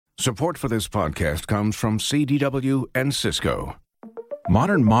Support for this podcast comes from CDW and Cisco.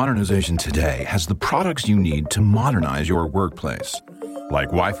 Modern modernization today has the products you need to modernize your workplace, like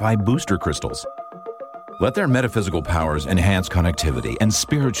Wi-Fi booster crystals. Let their metaphysical powers enhance connectivity and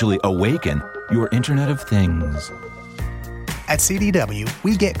spiritually awaken your Internet of Things. At CDW,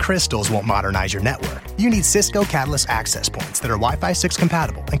 we get crystals won't modernize your network. You need Cisco Catalyst access points that are Wi-Fi 6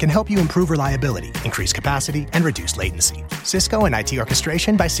 compatible and can help you improve reliability, increase capacity, and reduce latency. Cisco and IT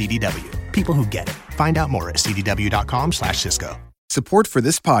orchestration by CDW. People who get it. Find out more at cdw.com/Cisco. Support for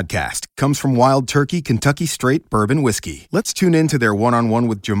this podcast comes from Wild Turkey Kentucky Straight Bourbon Whiskey. Let's tune in to their one-on-one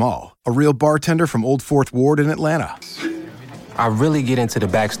with Jamal, a real bartender from Old Fourth Ward in Atlanta. I really get into the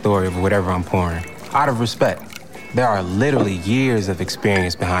backstory of whatever I'm pouring, out of respect. There are literally years of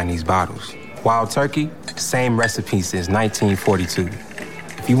experience behind these bottles. Wild Turkey, same recipe since 1942.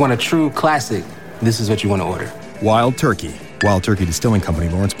 If you want a true classic, this is what you want to order. Wild Turkey. Wild Turkey Distilling Company,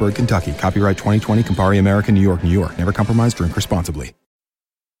 Lawrenceburg, Kentucky. Copyright 2020, Campari American, New York, New York. Never compromise, drink responsibly.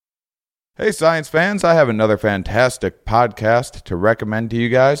 Hey, science fans, I have another fantastic podcast to recommend to you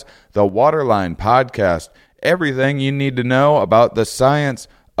guys. The Waterline Podcast. Everything you need to know about the science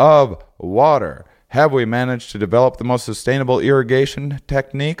of water. Have we managed to develop the most sustainable irrigation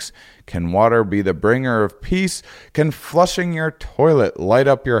techniques? Can water be the bringer of peace? Can flushing your toilet light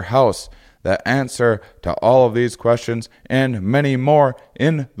up your house? The answer to all of these questions and many more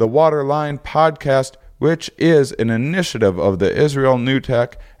in the Waterline Podcast, which is an initiative of the Israel New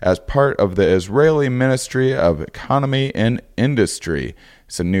Tech as part of the Israeli Ministry of Economy and Industry.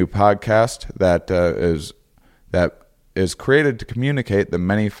 It's a new podcast that is created to communicate the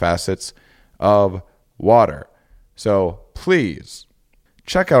many facets of water. So please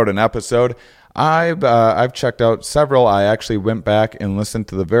check out an episode. I've checked out several. I actually went back and listened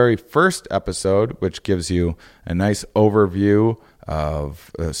to the very first episode, which gives you a nice overview of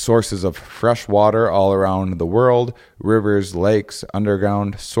sources of fresh water all around the world, rivers, lakes,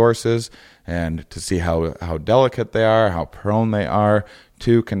 underground sources, and to see how delicate they are, how prone they are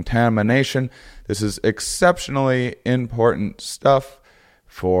to contamination. This is exceptionally important stuff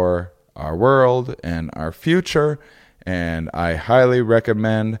for our world and our future, and I highly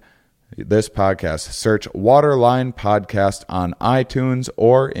recommend this podcast. Search Waterline Podcast on iTunes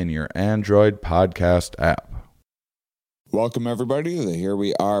or in your Android podcast app. Welcome, everybody, to the Here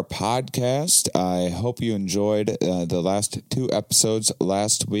We Are podcast. I hope you enjoyed the last two episodes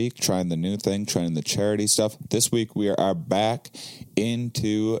last week, trying the new thing, trying the charity stuff. This week, we are back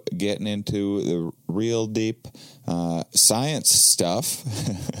into getting into the real deep science stuff.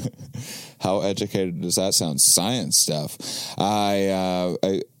 How educated does that sound? Science stuff.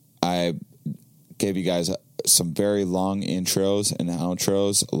 I gave you guys some very long intros and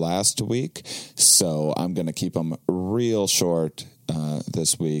outros last week, so I'm going to keep them real short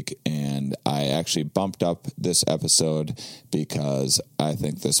this week, and I actually bumped up this episode because I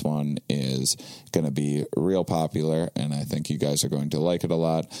think this one is going to be real popular, and I think you guys are going to like it a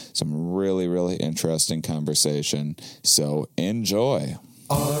lot. Some really, really interesting conversation, so enjoy.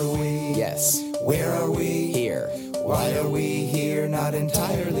 Are we? Yes. Where are we? Here. Why are we here? Not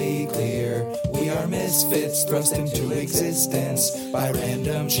entirely clear. We are misfits thrust into existence by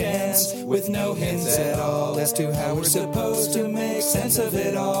random chance, with no hints at all as to how we're supposed to make sense of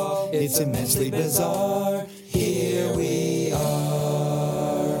it all. It's immensely bizarre. Here we are.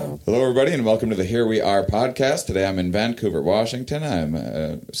 Hello, everybody, and welcome to the Here We Are podcast. Today I'm in Vancouver, Washington.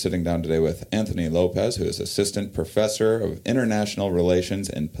 I'm sitting down today with Anthony Lopez, who is Assistant Professor of International Relations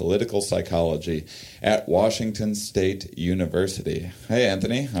and Political Psychology at Washington State University. Hey,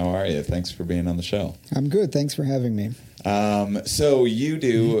 Anthony, how are you? Thanks for being on the show. I'm good. Thanks for having me. So you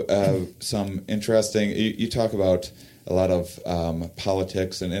do some interesting, you talk about a lot of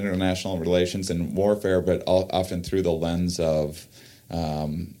politics and international relations and warfare, but often through the lens of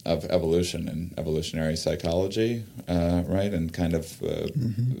evolution and evolutionary psychology, right? And kind of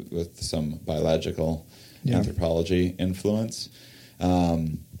with some biological anthropology influence.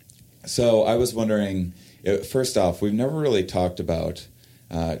 So I was wondering, first off, we've never really talked about,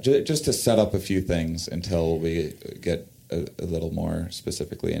 just to set up a few things until we get a little more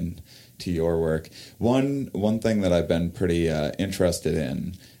specifically into your work. One thing that I've been pretty interested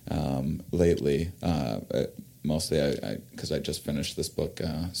in lately, mostly because I just finished this book,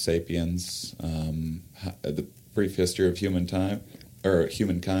 Sapiens, The Brief History of Humankind.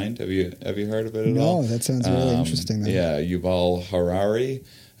 Have you heard of it at all? No, that sounds really interesting. Yeah, Yuval Harari.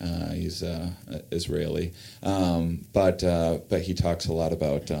 He's Israeli, but he talks a lot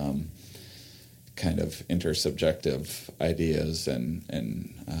about kind of intersubjective ideas, and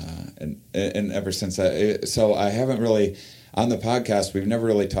ever since that, so I haven't really. on the podcast, we've never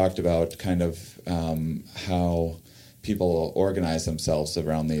really talked about kind of how people organize themselves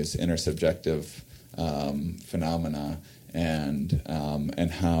around these intersubjective phenomena, and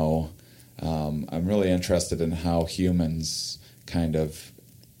how I'm really interested in how humans kind of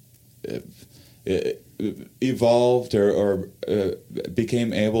evolved or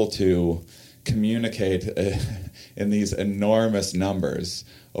became able to communicate in these enormous numbers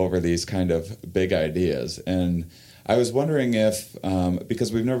over these kind of big ideas. And I was wondering if,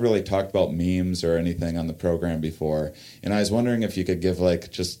 because we've never really talked about memes or anything on the program before, and I was wondering if you could give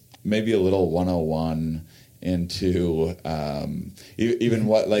like just maybe a little 101 into even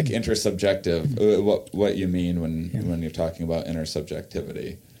what like intersubjective, what you mean when you're talking about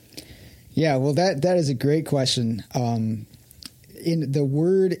intersubjectivity. Yeah, well, that is a great question. In the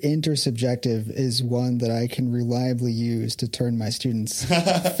word intersubjective is one that I can reliably use to turn my students'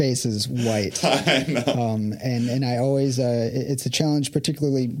 faces white. I know. And I always it's a challenge,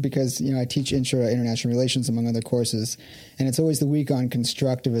 particularly because I teach international relations among other courses, and it's always the week on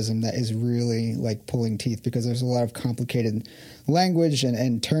constructivism that is really like pulling teeth, because there's a lot of complicated language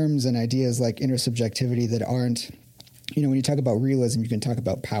and terms and ideas like intersubjectivity that aren't. When you talk about realism, you can talk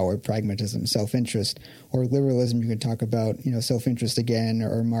about power, pragmatism, self-interest, or liberalism, you can talk about, self-interest again,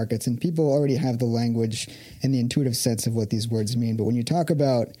 or markets. And people already have the language and the intuitive sense of what these words mean. But when you talk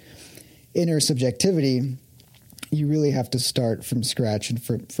about intersubjectivity, you really have to start from scratch and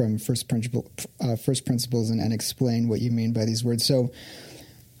from first principles and explain what you mean by these words. So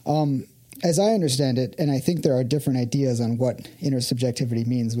as I understand it, and I think there are different ideas on what intersubjectivity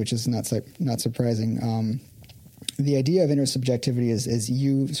means, which is not surprising. The idea of intersubjectivity is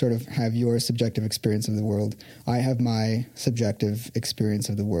you sort of have your subjective experience of the world. I have my subjective experience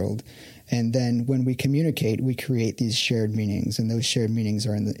of the world. And then when we communicate, we create these shared meanings, and those shared meanings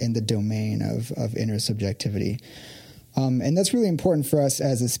are in the domain of intersubjectivity. And that's really important for us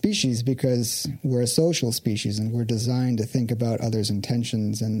as a species, because we're a social species and we're designed to think about others'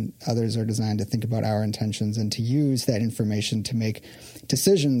 intentions, and others are designed to think about our intentions, and to use that information to make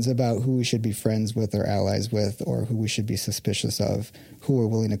decisions about who we should be friends with or allies with, or who we should be suspicious of, who we're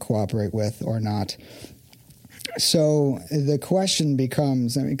willing to cooperate with or not. So the question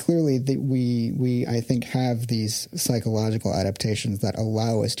becomes, clearly we I think have these psychological adaptations that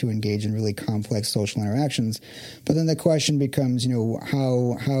allow us to engage in really complex social interactions. But then the question becomes,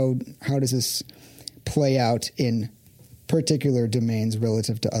 how does this play out in particular domains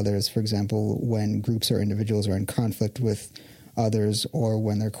relative to others? For example, when groups or individuals are in conflict with others, or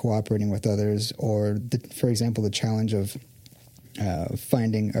when they're cooperating with others, or for example, the challenge of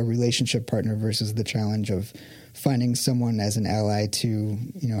finding a relationship partner versus the challenge of finding someone as an ally to,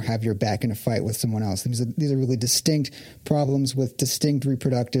 have your back in a fight with someone else. These are really distinct problems with distinct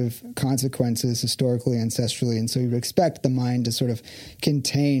reproductive consequences historically, ancestrally, and so you would expect the mind to sort of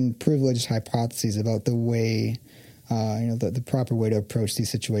contain privileged hypotheses about the way, the proper way to approach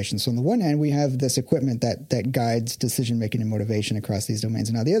these situations. So on the one hand, we have this equipment that guides decision-making and motivation across these domains.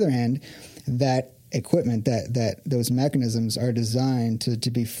 And on the other hand, that equipment, that those mechanisms are designed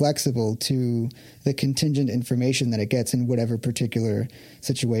to be flexible to the contingent information that it gets in whatever particular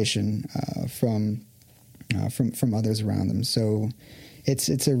situation from others around them. So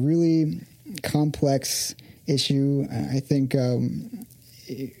it's a really complex issue. I think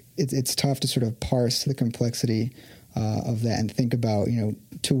it's tough to sort of parse the complexity of that and think about,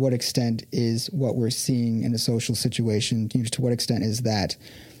 to what extent is what we're seeing in a social situation, to what extent is that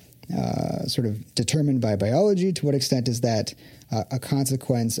sort of determined by biology? To what extent is that a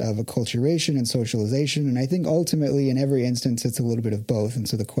consequence of acculturation and socialization? And I think ultimately in every instance it's a little bit of both. And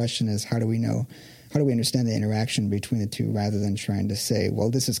so the question is, how do we understand the interaction between the two, rather than trying to say, well,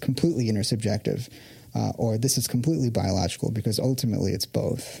 this is completely intersubjective or this is completely biological, because ultimately it's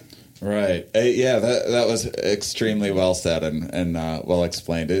both. Right. Yeah, that was extremely well said and well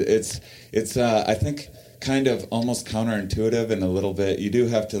explained. It's I think kind of almost counterintuitive in a little bit. You do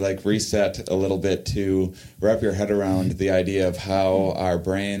have to reset a little bit to wrap your head around the idea of how our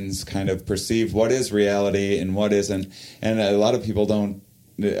brains kind of perceive what is reality and what isn't. And a lot of people don't.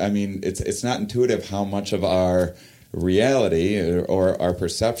 It's not intuitive how much of our reality or our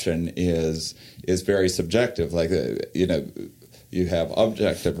perception is very subjective. You have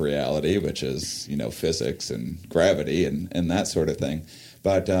objective reality, which is physics and gravity and that sort of thing.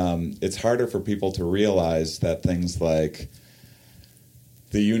 But it's harder for people to realize that things like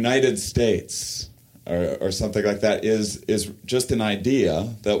the United States or something like that is just an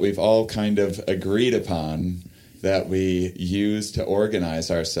idea that we've all kind of agreed upon, that we use to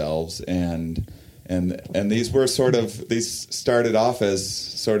organize ourselves, and these started off as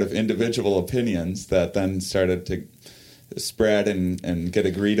sort of individual opinions that then started to spread and get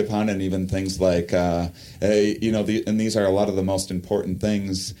agreed upon, and even things like, and these are a lot of the most important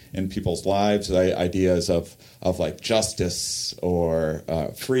things in people's lives, ideas of like justice or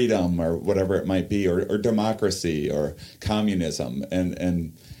freedom or whatever it might be, or democracy or communism.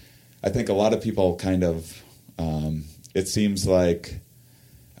 And I think a lot of people kind of, it seems like,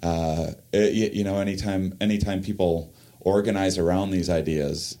 anytime people organize around these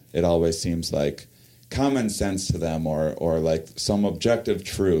ideas, it always seems like common sense to them, or like some objective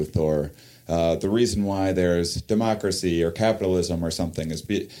truth, or the reason why there's democracy or capitalism or something is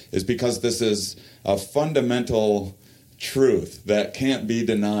because this is a fundamental truth that can't be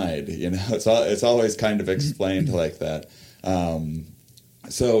denied. It's always kind of explained like that.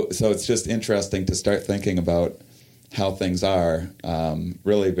 So it's just interesting to start thinking about how things are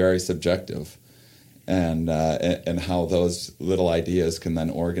really very subjective, and how those little ideas can then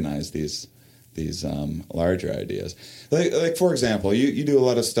organize these larger ideas. Like for example, you do a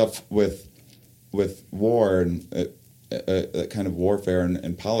lot of stuff with war and kind of warfare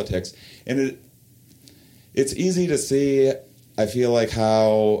and politics, and it's easy to see, I feel like,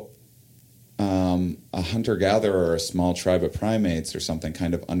 how a hunter-gatherer or a small tribe of primates or something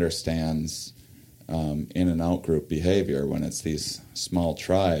kind of understands in and out group behavior when it's these small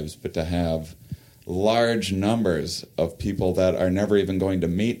tribes, but to have large numbers of people that are never even going to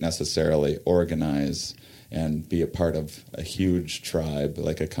meet necessarily organize and be a part of a huge tribe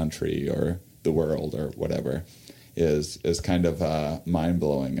like a country or the world or whatever is kind of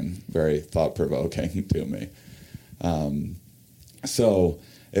mind-blowing and very thought-provoking to me. How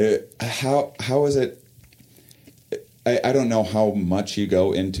is it? I don't know how much you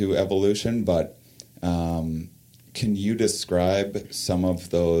go into evolution, but can you describe some of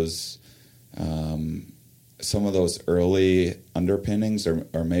those early underpinnings,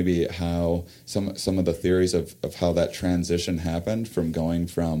 or maybe how some of the theories of how that transition happened from going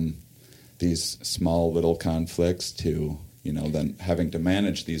from these small little conflicts to, then having to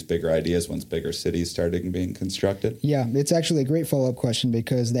manage these bigger ideas once bigger cities started being constructed? Yeah, it's actually a great follow-up question,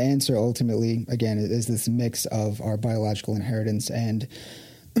 because the answer ultimately, again, is this mix of our biological inheritance and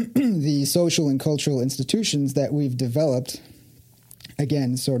the social and cultural institutions that we've developed,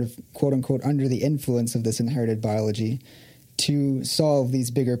 again, sort of quote-unquote under the influence of this inherited biology, to solve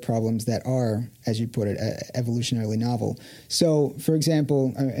these bigger problems that are, as you put it, evolutionarily novel. So, for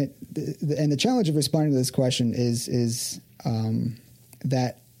example, and the challenge of responding to this question is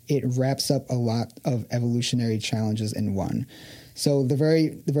that it wraps up a lot of evolutionary challenges in one. So the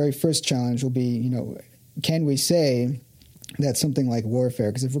very first challenge will be, can we say that something like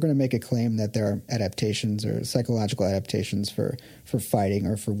warfare, because if we're going to make a claim that there are adaptations or psychological adaptations for fighting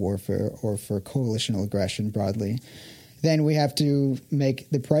or for warfare or for coalitional aggression broadly, then we have to make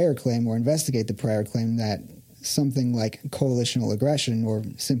the prior claim or investigate the prior claim that something like coalitional aggression or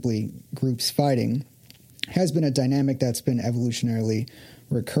simply groups fighting has been a dynamic that's been evolutionarily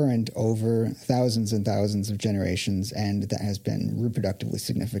recurrent over thousands and thousands of generations, and that has been reproductively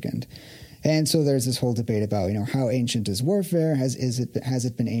significant. And so there's this whole debate about, how ancient is warfare? Has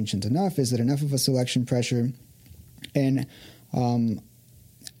it been ancient enough? Is it enough of a selection pressure? And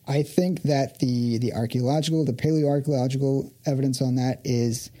I think that the archaeological, the paleoarchaeological evidence on that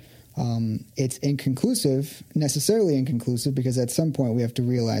is it's necessarily inconclusive, because at some point we have to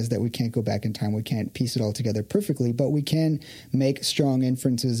realize that we can't go back in time. We can't piece it all together perfectly, but we can make strong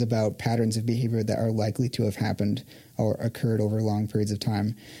inferences about patterns of behavior that are likely to have happened or occurred over long periods of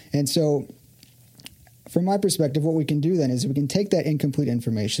time. And so from my perspective, what we can do then is we can take that incomplete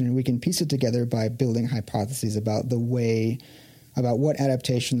information and we can piece it together by building hypotheses about what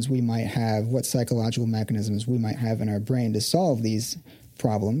adaptations we might have, what psychological mechanisms we might have in our brain to solve these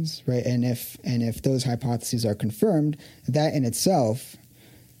problems, right? And if those hypotheses are confirmed, that in itself,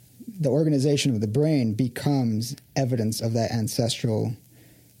 the organization of the brain becomes evidence of that ancestral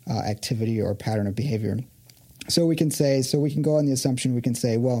activity or pattern of behavior. So we can go on the assumption, we can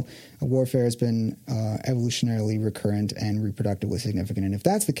say, well, warfare has been evolutionarily recurrent and reproductively significant. And if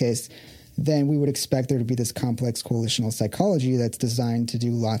that's the case, then we would expect there to be this complex coalitional psychology that's designed to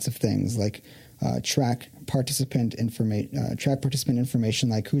do lots of things, like track participant information,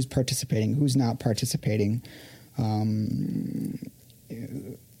 like who's participating, who's not participating, and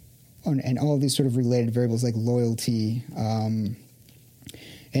all of these sort of related variables like loyalty,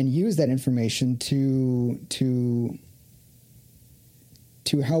 and use that information to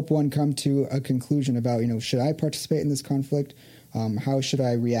help one come to a conclusion about, should I participate in this conflict? How should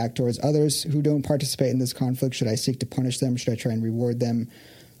I react towards others who don't participate in this conflict? Should I seek to punish them? Should I try and reward them?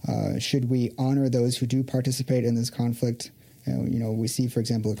 Should we honor those who do participate in this conflict? We see, for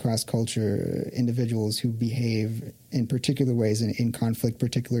example, across culture, individuals who behave in particular ways in conflict,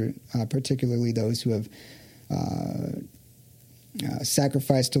 particularly those who have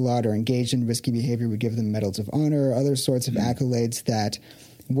sacrificed a lot or engaged in risky behavior. We give them medals of honor or other sorts of accolades that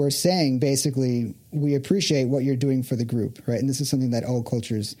we're saying, basically, we appreciate what you're doing for the group, right? And this is something that all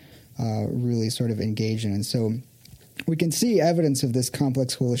cultures really sort of engage in. And so we can see evidence of this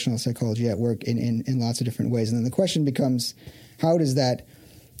complex coalitional psychology at work in lots of different ways. And then the question becomes, how does that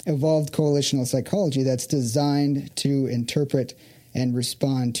evolved coalitional psychology that's designed to interpret and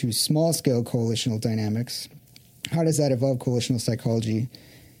respond to small-scale coalitional dynamics, how does that evolved coalitional psychology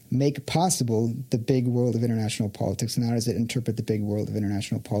make possible the big world of international politics, and how does it interpret the big world of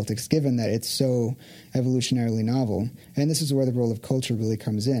international politics, given that it's so evolutionarily novel? And this is where the role of culture really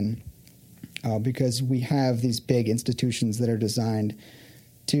comes in. Because we have these big institutions that are designed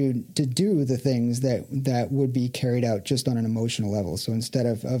to do the things that would be carried out just on an emotional level. So instead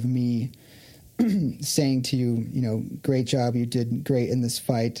of me saying to you, great job, you did great in this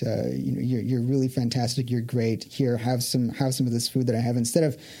fight, you're really fantastic, you're great, here, have some of this food that I have. Instead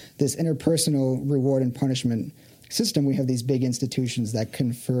of this interpersonal reward and punishment system, we have these big institutions that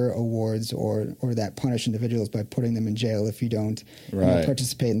confer awards or that punish individuals by putting them in jail if you don't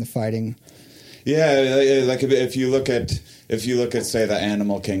participate in the fighting. Yeah, like if you look at say the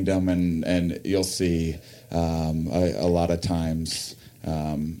animal kingdom, and you'll see a lot of times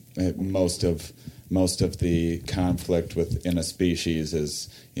most of the conflict within a species is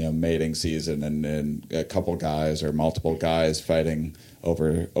mating season and a couple guys or multiple guys fighting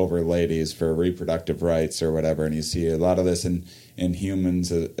over ladies for reproductive rights or whatever, and you see a lot of this in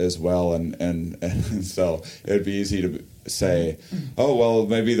humans as well, and so it'd be easy to say, oh well,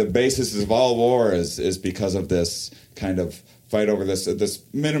 maybe the basis of all war is because of this kind of fight over this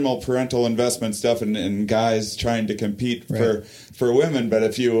minimal parental investment stuff and guys trying to compete for women. But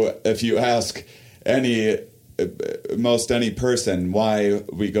if you ask most any person why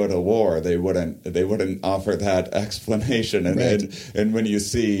we go to war, they wouldn't offer that explanation. And when you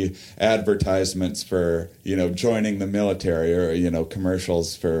see advertisements for joining the military or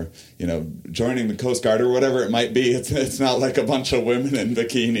commercials for joining the Coast Guard or whatever it might be, it's not like a bunch of women in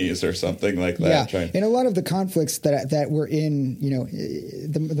bikinis or something like that. Yeah, and a lot of the conflicts that we're in,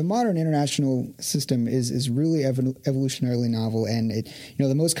 the modern international system is really evolutionarily novel, and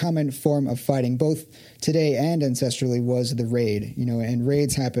the most common form of fighting, both today and ancestrally, was the raid. And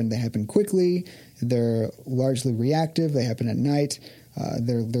raids they happen quickly. They're largely reactive. They happen at night.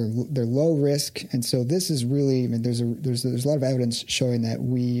 They're low risk, and so this is really. I mean, there's a lot of evidence showing that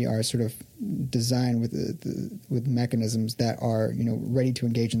we are sort of designed with mechanisms that are ready to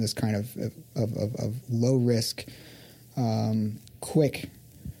engage in this kind of low risk, quick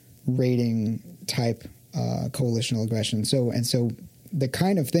raiding type coalitional aggression. So the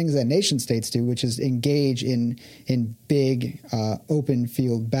kind of things that nation states do, which is engage in big open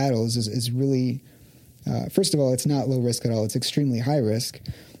field battles, is really. First of all, it's not low risk at all. It's extremely high risk.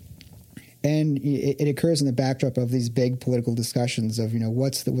 And it occurs in the backdrop of these big political discussions of,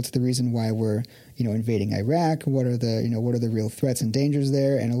 what's the reason why we're, invading Iraq? What are the real threats and dangers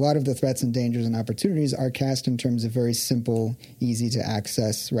there? And a lot of the threats and dangers and opportunities are cast in terms of very simple, easy to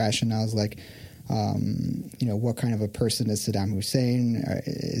access rationales like, what kind of a person is Saddam Hussein?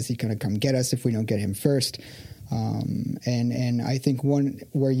 Is he going to come get us if we don't get him first? And I think one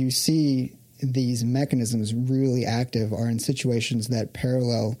where you see these mechanisms really active are in situations that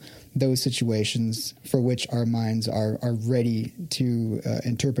parallel those situations for which our minds are ready to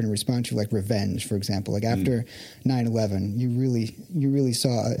interpret and respond to, like revenge, for example. Like after 9/11, you really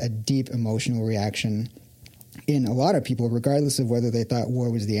saw a deep emotional reaction in a lot of people, regardless of whether they thought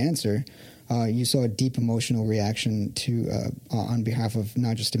war was the answer. You saw a deep emotional reaction to on behalf of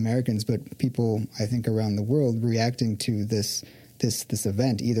not just Americans, but people, I think, around the world reacting to this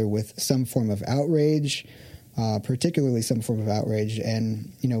event, either with some form of outrage, particularly some form of outrage.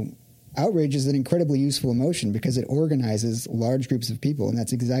 And, outrage is an incredibly useful emotion because it organizes large groups of people, and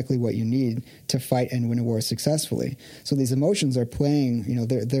that's exactly what you need to fight and win a war successfully. So these emotions are playing,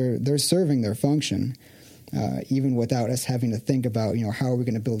 they're serving their function, even without us having to think about, how are we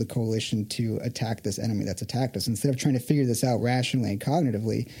going to build a coalition to attack this enemy that's attacked us. Instead of trying to figure this out rationally and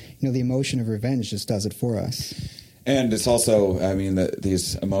cognitively, the emotion of revenge just does it for us. And it's also,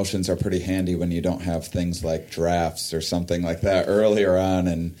 these emotions are pretty handy when you don't have things like drafts or something like that earlier on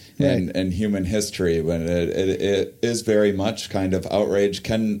in human history, when it is very much kind of outrage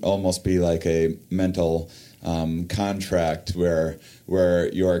can almost be like a mental contract where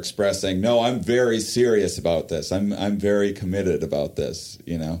you're expressing, no, I'm very serious about this. I'm very committed about this,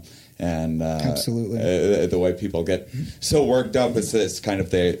 And absolutely, the way people get so worked up is this kind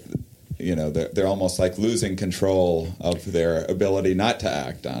of they're almost like losing control of their ability not to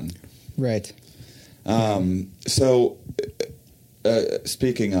act on. Right. So,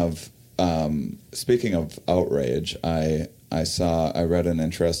 speaking of outrage, I read an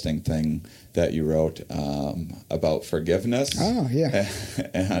interesting thing that you wrote about forgiveness. Oh, yeah.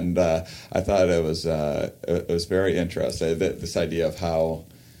 And I thought it was very interesting. This idea of how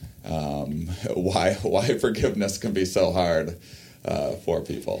why forgiveness can be so hard for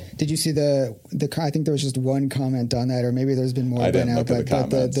people. Did you see the? I think there was just one comment on that, or maybe there's been more. I didn't look at the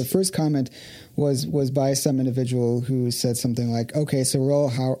comments. The first comment was by some individual who said something like, "Okay, so we're all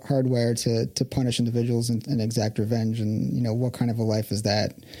hardwired to punish individuals and exact revenge, and what kind of a life is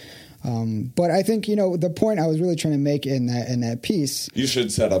that?" But I think the point I was really trying to make in that piece. You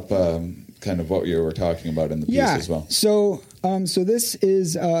should set up kind of what you were talking about in the piece as well. So this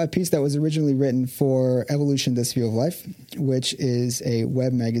is a piece that was originally written for Evolution: This View of Life, which is a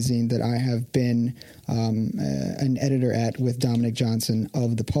web magazine that I have been an editor at with Dominic Johnson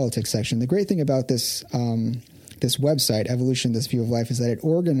of the politics section. The great thing about this website, Evolution: This View of Life, is that it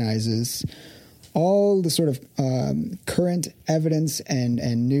organizes all the sort of current evidence and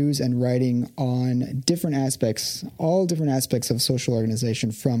news and writing on all different aspects of social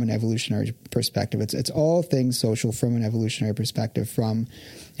organization from an evolutionary perspective. It's all things social from an evolutionary perspective, from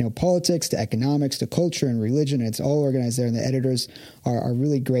politics to economics to culture and religion. And it's all organized there, and the editors are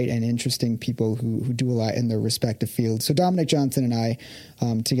really great and interesting people who do a lot in their respective fields. So Dominic Johnson and I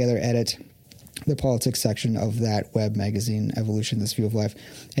together edit the politics section of that web magazine, Evolution: This View of Life.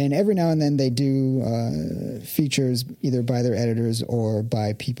 And every now and then they do features either by their editors or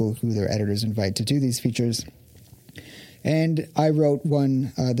by people who their editors invite to do these features. And I wrote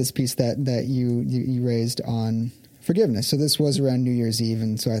this piece that you raised on forgiveness. So this was around New Year's Eve,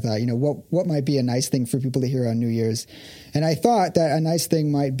 and so I thought, what might be a nice thing for people to hear on New Year's? And I thought that a nice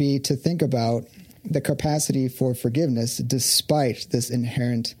thing might be to think about the capacity for forgiveness despite this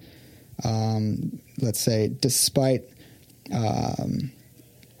inherent despite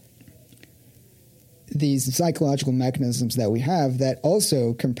these psychological mechanisms that we have that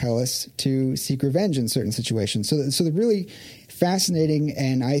also compel us to seek revenge in certain situations. So the really fascinating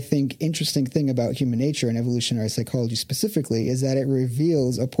and I think interesting thing about human nature and evolutionary psychology specifically is that it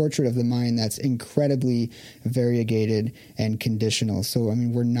reveals a portrait of the mind that's incredibly variegated and conditional. So,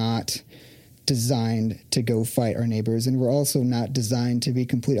 we're not designed to go fight our neighbors, and we're also not designed to be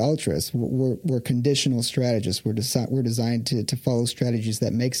complete altruists. We're conditional strategists. We're designed to follow strategies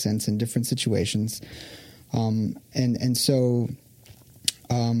that make sense in different situations. So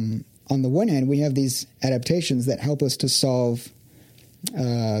on the one hand, we have these adaptations that help us to solve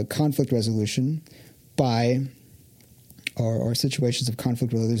conflict resolution or situations of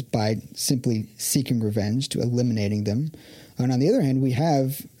conflict with others by simply seeking revenge, to eliminating them. And on the other hand, we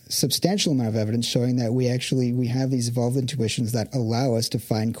have substantial amount of evidence showing that we have these evolved intuitions that allow us to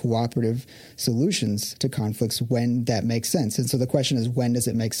find cooperative solutions to conflicts when that makes sense. And so the question is, when does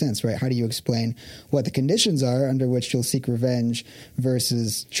it make sense, right? How do you explain what the conditions are under which you'll seek revenge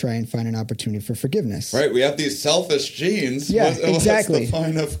versus try and find an opportunity for forgiveness? Right. We have these selfish genes. Yeah, exactly. What's the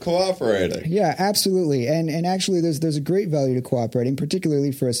point of cooperating? Yeah, absolutely. And actually there's a great value to cooperating,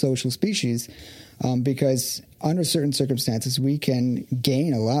 particularly for a social species, because under certain circumstances, we can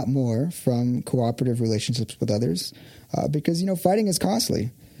gain a lot more from cooperative relationships with others because, fighting is costly.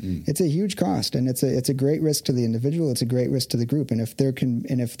 It's a huge cost, and it's a great risk to the individual. It's a great risk to the group. And if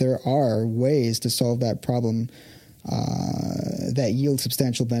there are ways to solve that problem that yield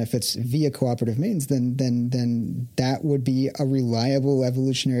substantial benefits via cooperative means, then that would be a reliable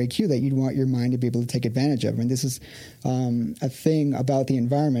evolutionary cue that you'd want your mind to be able to take advantage of. And this is a thing about the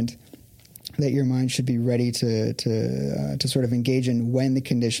environment that your mind should be ready to sort of engage in when the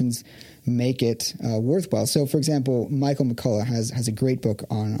conditions make it worthwhile. So, for example, Michael McCullough has a great book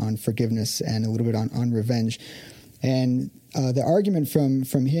on forgiveness and a little bit on revenge. And the argument from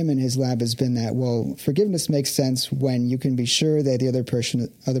him and his lab has been that, well, forgiveness makes sense when you can be sure that the other person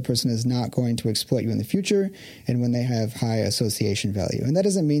is not going to exploit you in the future, and when they have high association value. And that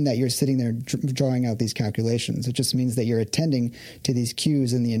doesn't mean that you're sitting there drawing out these calculations. It just means that you're attending to these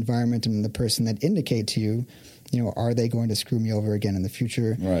cues in the environment and the person that indicate to you, are they going to screw me over again in the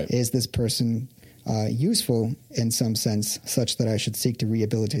future? Right. Is this person useful in some sense such that I should seek to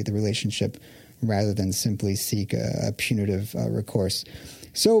rehabilitate the relationship rather than simply seek a punitive recourse.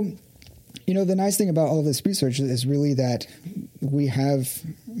 So, the nice thing about all this research is really that we have,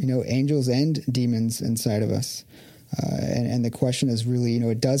 angels and demons inside of us. And the question is really,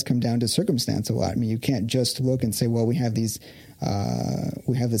 it does come down to circumstance a lot. I mean, you can't just look and say, well, we have this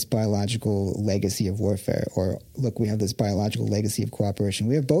biological legacy of warfare, or look, we have this biological legacy of cooperation.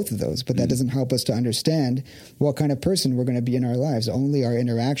 We have both of those, but that doesn't help us to understand what kind of person we're going to be in our lives. Only our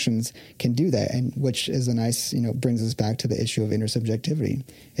interactions can do that, and which is a nice, brings us back to the issue of intersubjectivity.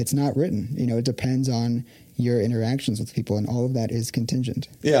 It's not written. It depends on your interactions with people, and all of that is contingent.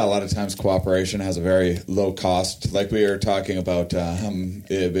 Yeah, a lot of times cooperation has a very low cost. Like we were talking about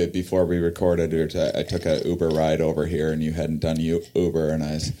before we recorded, I took an Uber ride over here, and you hadn't done Uber, and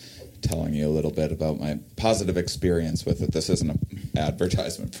I was telling you a little bit about my positive experience with it. This isn't an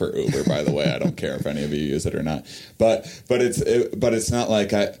advertisement for Uber, by the way. I don't care if any of you use it or not. But it's not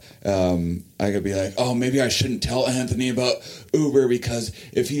like I could be like, oh, maybe I shouldn't tell Anthony about Uber because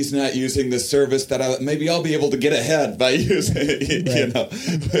if he's not using this service, maybe I'll be able to get ahead by using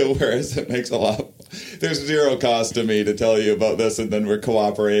it. Whereas it makes there's zero cost to me to tell you about this, and then we're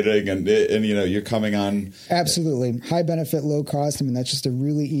cooperating, and you're coming on. Absolutely, high benefit, low cost. I mean, that's just a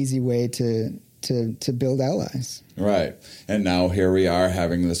really easy way to build allies. Right. And now here we are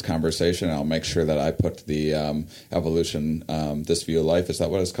having this conversation. I'll make sure that I put the evolution, This View of Life, is that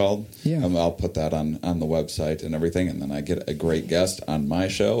what it's called? Yeah. I'll put that on the website and everything, and then I get a great guest on my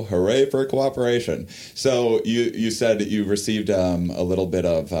show. Hooray for cooperation. So you said that you received a little bit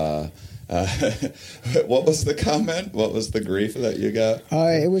of... what was the comment? What was the grief that you got?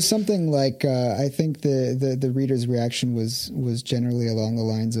 It was something like I think the reader's reaction was generally along the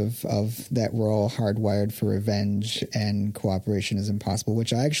lines of that we're all hardwired for revenge and cooperation is impossible,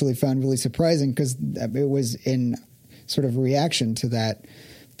 which I actually found really surprising because it was in sort of reaction to that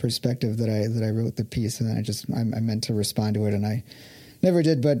perspective that I wrote the piece, and then I meant to respond to it, and I never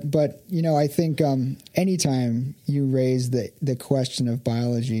did. But I think anytime you raise the question of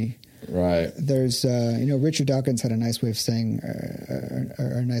biology. Right. There's, Richard Dawkins had a nice way of saying,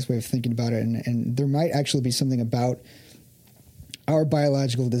 or a nice way of thinking about it, and there might actually be something about our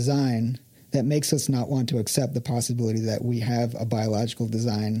biological design that makes us not want to accept the possibility that we have a biological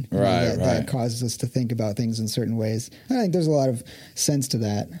design that causes us to think about things in certain ways. I think there's a lot of sense to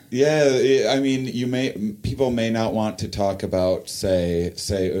that. Yeah, I mean, people may not want to talk about, say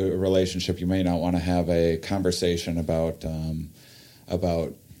a relationship. You may not want to have a conversation about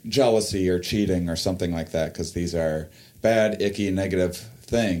jealousy or cheating or something like that, because these are bad, icky, negative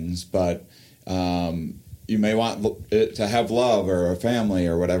things. But you may want to have love or a family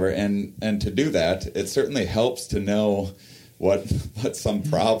or whatever, and to do that, it certainly helps to know what some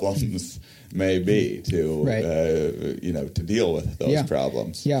problems may be to deal with those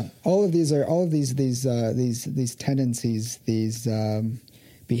problems. Yeah, all of these tendencies, these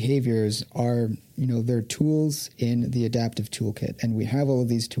behaviors are, they're tools in the adaptive toolkit, and we have all of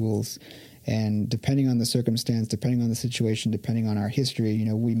these tools, and depending on the circumstance, depending on the situation, depending on our history,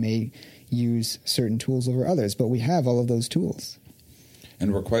 we may use certain tools over others, but we have all of those tools.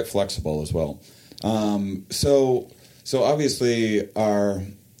 And we're quite flexible as well. So obviously our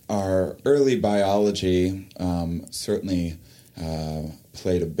early biology certainly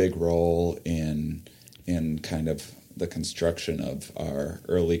played a big role in kind of the construction of our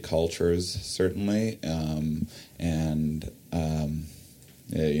early cultures, certainly, and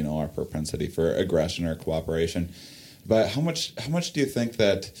our propensity for aggression or cooperation. But how much do you think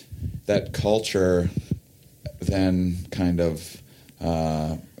that culture then kind of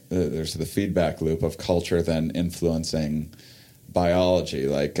there's the feedback loop of culture then influencing biology,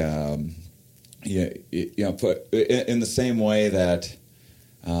 like put in the same way that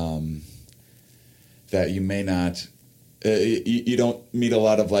that you may not. You don't meet a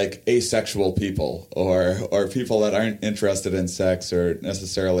lot of like asexual people or people that aren't interested in sex or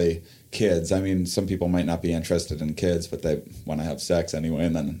necessarily kids. I mean, some people might not be interested in kids, but they want to have sex anyway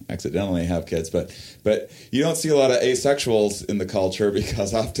and then accidentally have kids. But you don't see a lot of asexuals in the culture,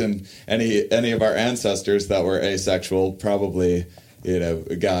 because often any of our ancestors that were asexual probably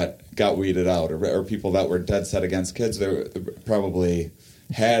got weeded out, or people that were dead set against kids, they probably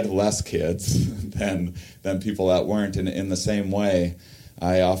had less kids than people that weren't. And in the same way,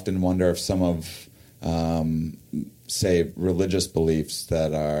 I often wonder if some of, say, religious beliefs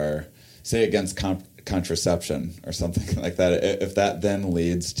that are, say, against contraception or something like that, if that then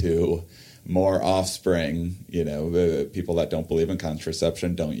leads to more offspring, people that don't believe in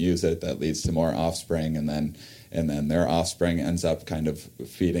contraception don't use it, that leads to more offspring, and then their offspring ends up kind of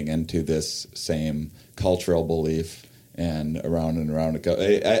feeding into this same cultural belief. And around it goes.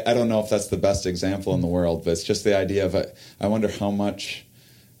 I don't know if that's the best example in the world, but it's just the idea of it. I wonder how much,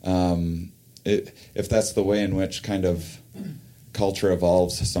 if that's the way in which kind of culture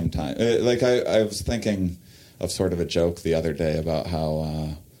evolves sometimes. Like I was thinking sort of a joke the other day about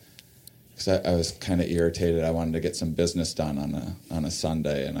how, because I was kind of irritated. I wanted to get some business done on a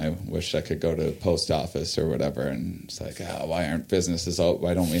Sunday, and I wished I could go to the post office or whatever. And it's like, why aren't businesses out?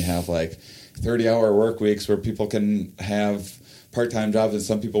 Why don't we have like 30-hour work weeks where people can have part-time jobs and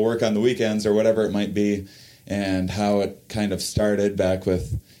some people work on the weekends or whatever it might be? And how it kind of started back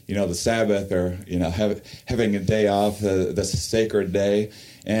with, the Sabbath, or having a day off, this sacred day,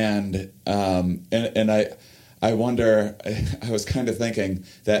 and I wonder, I was kind of thinking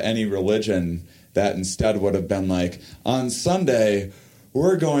that any religion that instead would have been like, on Sunday,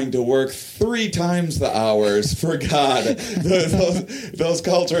 we're going to work 3 times the hours for God. Those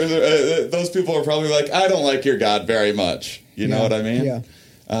cultures, those people are probably like, I don't like your God very much. You know what I mean? Yeah.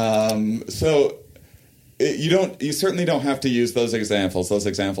 So you certainly don't have to use those examples. Those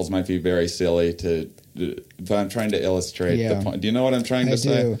examples might be very silly but I'm trying to illustrate the point. Do you know what I'm trying to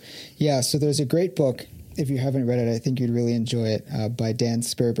say? I do. Yeah, so there's a great book. If you haven't read it, I think you'd really enjoy it, by Dan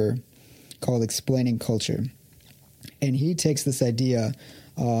Sperber, called Explaining Culture. And he takes this idea,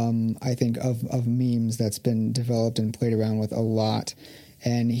 I think, of memes that's been developed and played around with a lot,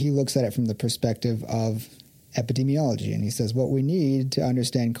 and he looks at it from the perspective of epidemiology. And he says what we need to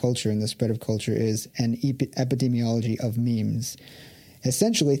understand culture and the spread of culture is an epidemiology of memes.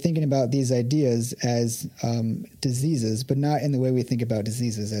 Essentially thinking about these ideas as diseases, but not in the way we think about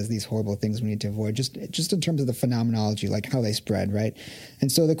diseases as these horrible things we need to avoid, just in terms of the phenomenology, like how they spread, right? And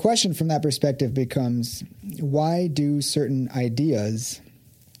so the question from that perspective becomes, why do certain ideas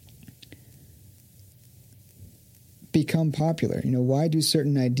become popular? Why do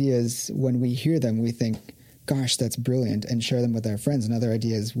certain ideas, when we hear them, we think, gosh, that's brilliant, and share them with our friends, and other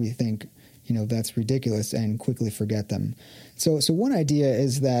ideas we think, that's ridiculous, and quickly forget them. So one idea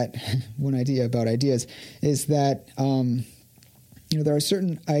about ideas is that, there are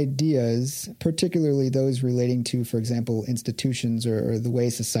certain ideas, particularly those relating to, for example, institutions or the way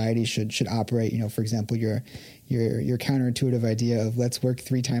society should operate. For example, your counterintuitive idea of let's work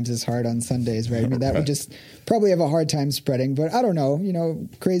 3 times as hard on Sundays, right? That would just probably have a hard time spreading, but I don't know,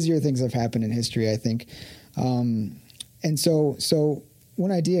 crazier things have happened in history, I think. And so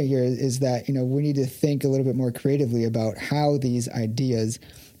one idea here is that, we need to think a little bit more creatively about how these ideas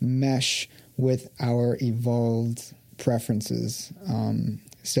mesh with our evolved preferences.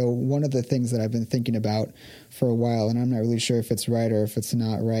 So one of the things that I've been thinking about for a while, and I'm not really sure if it's right or if it's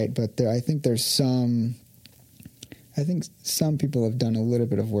not right, but I think some people have done a little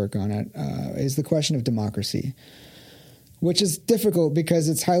bit of work on it, is the question of democracy, which is difficult because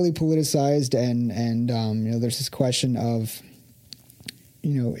it's highly politicized, and there's this question of,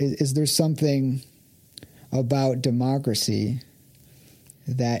 is there something about democracy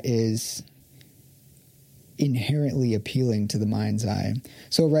that is inherently appealing to the mind's eye?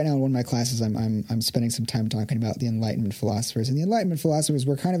 So right now in one of my classes, I'm spending some time talking about the Enlightenment philosophers, and the Enlightenment philosophers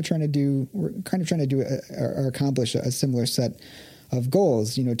were kind of trying to do or accomplish a similar set of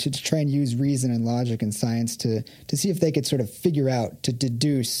goals, to try and use reason and logic and science to see if they could sort of figure out, to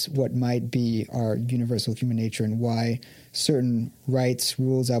deduce what might be our universal human nature and why certain rights,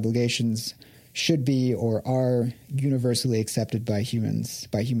 rules, obligations should be or are universally accepted by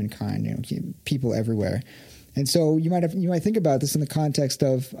humankind, people everywhere. And so you might think about this in the context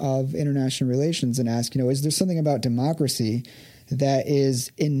of international relations and ask, is there something about democracy that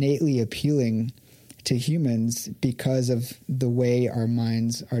is innately appealing to humans because of the way our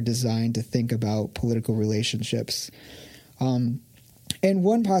minds are designed to think about political relationships? And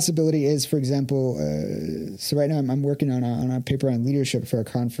one possibility is, for example, so right now I'm working on a paper on leadership for a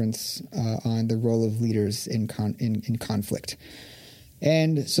conference on the role of leaders in conflict.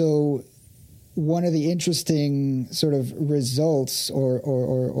 And so one of the interesting sort of results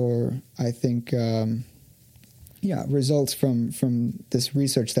or I think results from this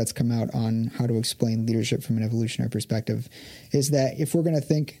research that's come out on how to explain leadership from an evolutionary perspective is that if we're going to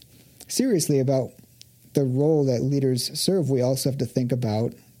think seriously about the role that leaders serve, we also have to think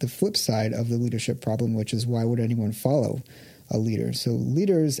about the flip side of the leadership problem, which is why would anyone follow a leader? So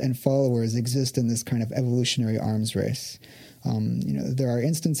leaders and followers exist in this kind of evolutionary arms race. There are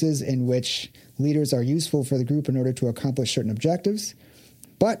instances in which leaders are useful for the group in order to accomplish certain objectives,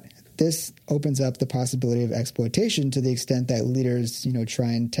 but this opens up the possibility of exploitation to the extent that leaders,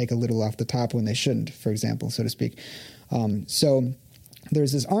 try and take a little off the top when they shouldn't, for example, so to speak. So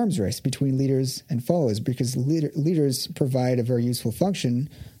there's this arms race between leaders and followers because leaders provide a very useful function,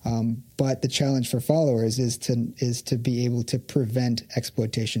 but the challenge for followers is to be able to prevent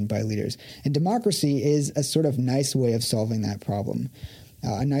exploitation by leaders. And democracy is a sort of nice way of solving that problem,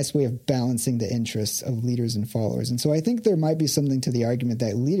 a nice way of balancing the interests of leaders and followers. And so I think there might be something to the argument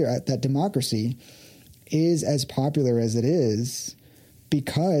that democracy is as popular as it is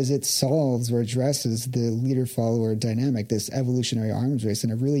because it solves or addresses the leader-follower dynamic, this evolutionary arms race,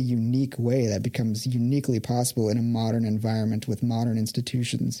 in a really unique way that becomes uniquely possible in a modern environment with modern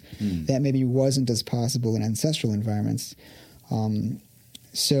institutions that maybe wasn't as possible in ancestral environments.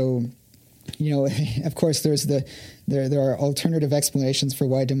 So, you know, of course, there are alternative explanations for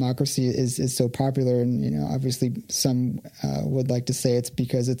why democracy is so popular, and you know, obviously, some would like to say it's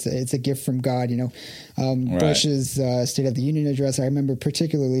because it's a gift from God. You know, Right. Bush's State of the Union address. I remember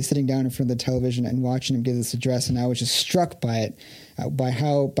particularly sitting down in front of the television and watching him give this address, and I was just struck by it, by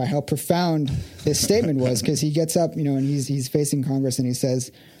how profound this statement was, because he gets up, you know, and he's facing Congress, and he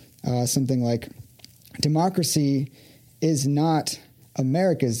says something like, "Democracy is not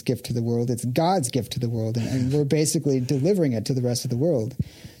America's gift to the world, it's God's gift to the world, and we're basically delivering it to the rest of the world."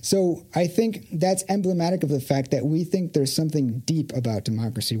 So I think that's emblematic of the fact that we think there's something deep about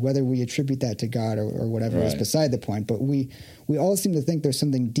democracy, whether we attribute that to God or whatever is beside the point. But we all seem to think there's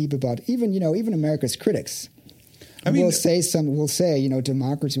something deep about even America's critics. I mean, we'll say, you know,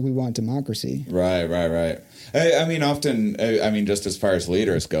 democracy, we want democracy. Right. I mean, often, just as far as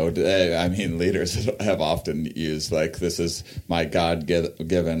leaders go, leaders have often used, like, this is my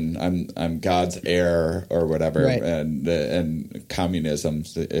God-given, I'm God's heir or whatever, right. and communism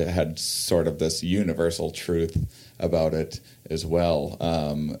had sort of this universal truth about it as well.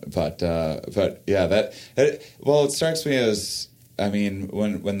 But yeah, it strikes me as, I mean,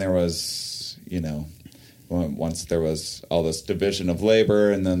 when there was, you know, once there was all this division of labor,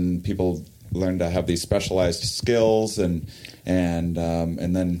 and then people learned to have these specialized skills, and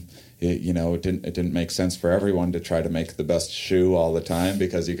then it didn't make sense for everyone to try to make the best shoe all the time,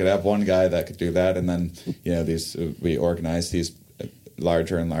 because you could have one guy that could do that, and then we organized these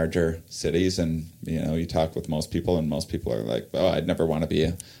larger and larger cities, and you talk with most people, and most people are like, "Oh, I'd never want to be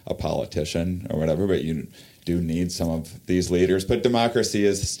a politician or whatever," but you do need some of these leaders. But democracy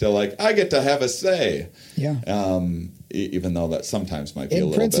is still like, I get to have a say. Yeah. Even though that sometimes might be a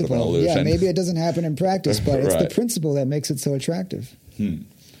little bit of an illusion. Yeah, maybe it doesn't happen in practice, but it's the principle that makes it so attractive.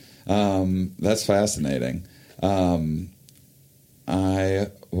 That's fascinating. So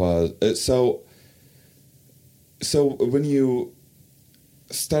when you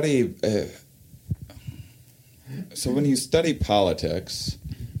study politics,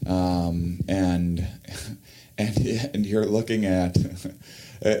 and you're looking at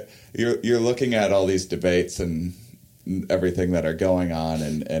you're looking at all these debates and everything that are going on,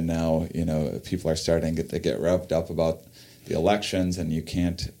 and now people are starting to get revved up about the elections, and you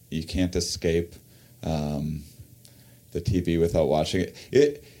can't escape the TV without watching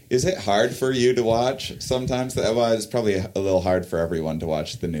it. Is it hard for you to watch sometimes? Well, it's probably a little hard for everyone to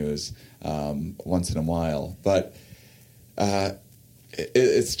watch the news once in a while, but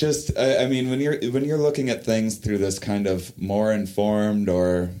it's just, I mean, when you're looking at things through this kind of more informed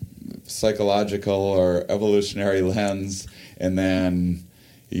or psychological or evolutionary lens, and then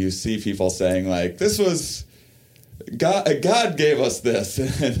you see people saying, like, this was God gave us this,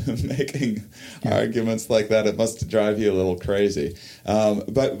 and making arguments like that, it must drive you a little crazy.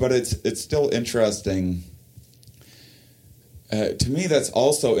 But it's still interesting. To me, that's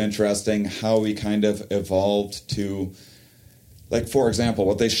also interesting how we kind of evolved to, like, for example,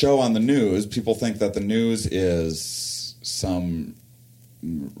 what they show on the news, people think that the news is some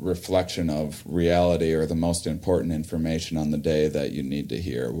reflection of reality or the most important information on the day that you need to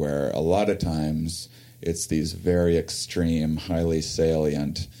hear, where a lot of times it's these very extreme, highly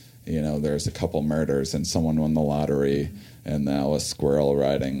salient, there's a couple murders and someone won the lottery and now a squirrel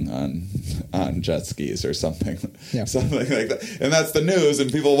riding on jet skis or something, something like that. And that's the news,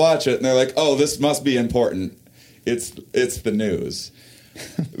 and people watch it and they're like, oh, this must be important. It's the news.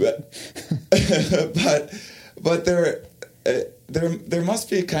 but there must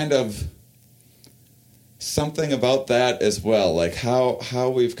be kind of something about that as well, like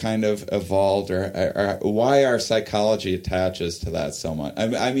how we've kind of evolved, or why our psychology attaches to that so much.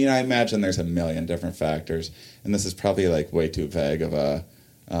 I mean, I imagine there's a million different factors, and this is probably like way too vague of a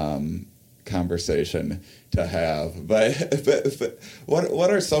conversation to have. But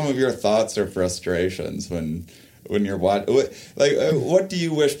what are some of your thoughts or frustrations when you're watching? What do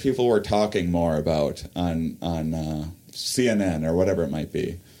you wish people were talking more about on CNN or whatever it might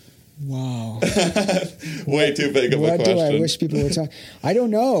be? Wow. Way too big of a question. What do I wish people were talking? I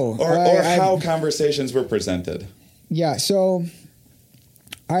don't know. Or how conversations were presented. Yeah, so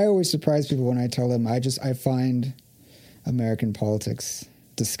I always surprise people when I tell them I find American politics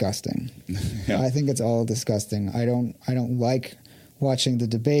disgusting. Yeah. I think it's all disgusting. I don't like watching the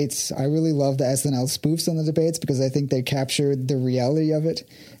debates. I really love the SNL spoofs on the debates because I think they captured the reality of it,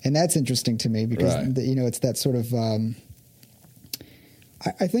 and that's interesting to me because it's that sort of.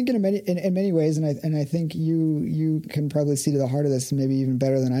 I think in many ways, and I think you can probably see to the heart of this maybe even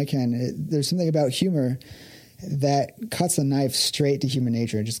better than I can. There's something about humor that cuts a knife straight to human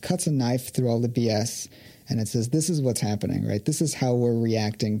nature. It just cuts a knife through all the BS, and it says, "This is what's happening, right? This is how we're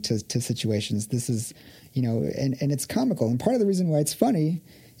reacting to situations. This is." And it's comical. And part of the reason why it's funny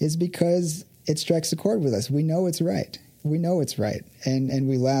is because it strikes a chord with us. We know it's right. And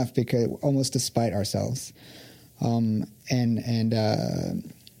we laugh because almost despite ourselves. So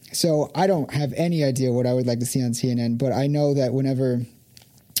I don't have any idea what I would like to see on CNN, but I know that whenever,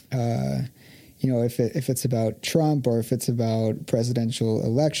 if it's about Trump or if it's about presidential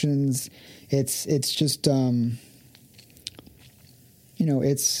elections, it's just,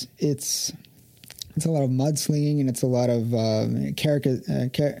 it's a lot of mudslinging and it's a lot of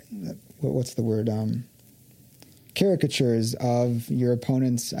caricatures of your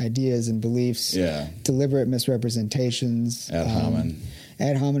opponent's ideas and beliefs, deliberate misrepresentations,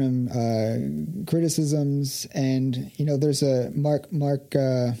 ad hominem criticisms, and there's a Mark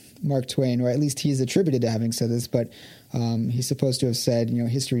Twain, or at least he's attributed to having said this, but he's supposed to have said,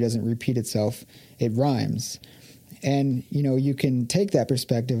 history doesn't repeat itself, it rhymes. And, you can take that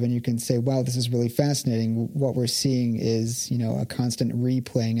perspective and you can say, wow, this is really fascinating. What we're seeing is, a constant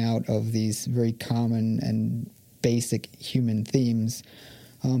replaying out of these very common and basic human themes.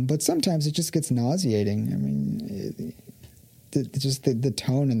 But sometimes it just gets nauseating. I mean, the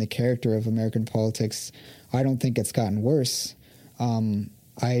tone and the character of American politics, I don't think it's gotten worse.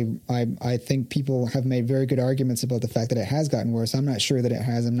 I think people have made very good arguments about the fact that it has gotten worse. I'm not sure that it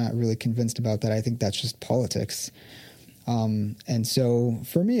has. I'm not really convinced about that. I think that's just politics. And so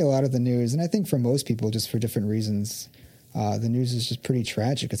for me, a lot of the news, and I think for most people, just for different reasons, the news is just pretty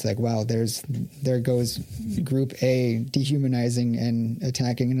tragic. It's like, wow, there goes Group A dehumanizing and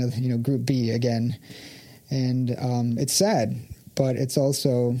attacking another, Group B again. And it's sad, but it's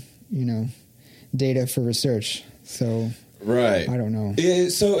also, data for research. So right. I don't know.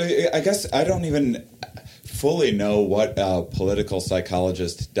 So I guess I don't even fully know what a political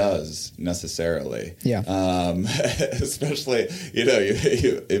psychologist does necessarily. Yeah. Especially,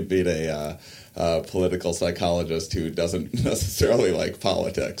 you beat a political psychologist who doesn't necessarily like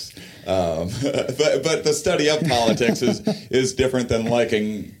politics. But the study of politics is different than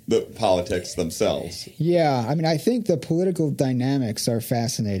liking the politics themselves. Yeah. I mean, I think the political dynamics are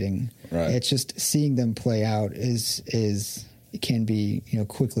fascinating. Right. It's just seeing them play out it can be,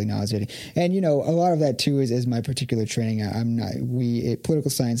 quickly nauseating. And, a lot of that too is my particular training.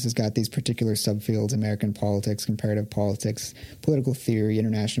 Political science has got these particular subfields: American politics, comparative politics, political theory,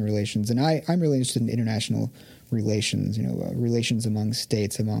 international relations. And I'm really interested in international relations, relations among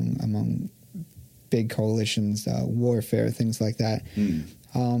states, among big coalitions, warfare, things like that.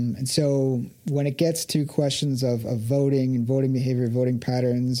 And so when it gets to questions of voting and voting behavior, voting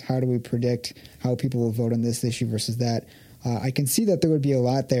patterns, how do we predict how people will vote on this issue versus that? I can see that there would be a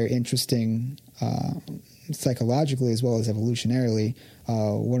lot there interesting psychologically as well as evolutionarily.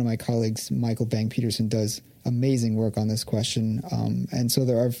 One of my colleagues, Michael Bang-Peterson, does amazing work on this question. And so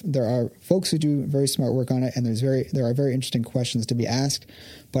there are folks who do very smart work on it, and there are very interesting questions to be asked.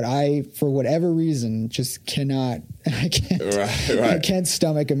 But I, for whatever reason, just cannot. I can't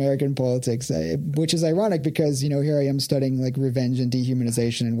stomach American politics, which is ironic because here I am studying like revenge and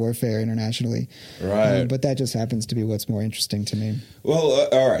dehumanization and warfare internationally. Right. But that just happens to be what's more interesting to me. Well,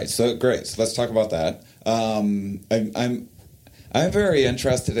 all right. So great. So let's talk about that. I'm very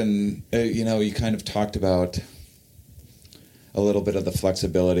interested in, you kind of talked about a little bit of the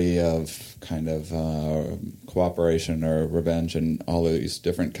flexibility of kind of cooperation or revenge in all of these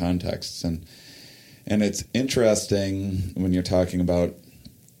different contexts. And it's interesting when you're talking about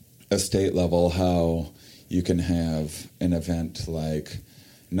a state level how you can have an event like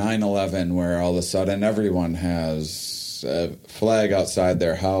 9/11 where all of a sudden everyone has a flag outside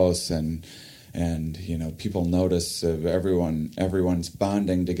their house and people notice everyone's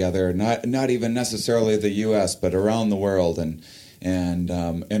bonding together, not even necessarily the U.S. but around the world, and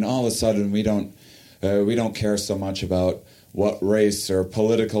all of a sudden we don't care so much about what race or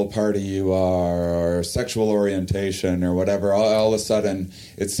political party you are or sexual orientation or whatever. All of a sudden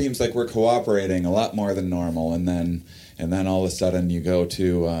it seems like we're cooperating a lot more than normal, and then all of a sudden you go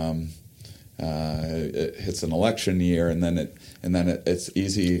to it hits an election year, and then it's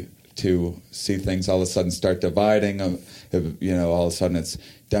easy to see things all of a sudden start dividing. All of a sudden it's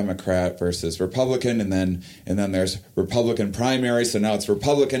Democrat versus Republican, and then there's Republican primary, so now it's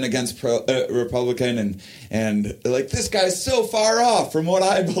Republican against Republican, and like, this guy's so far off from what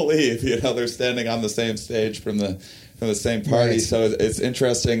I believe. They're standing on the same stage from the same party. Right. So it's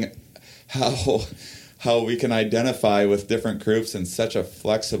interesting how we can identify with different groups in such a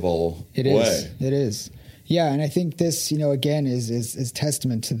flexible way. It is. Yeah, and I think this, again, is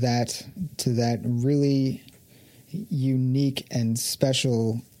testament to that really unique and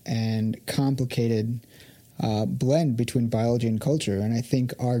special and complicated blend between biology and culture. And I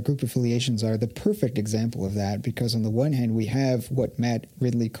think our group affiliations are the perfect example of that, because on the one hand, we have what Matt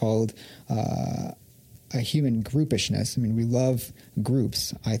Ridley called a human groupishness. I mean, we love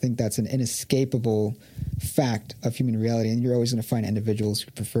groups. I think that's an inescapable fact of human reality, and you're always going to find individuals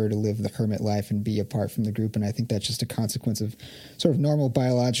who prefer to live the hermit life and be apart from the group, and I think that's just a consequence of sort of normal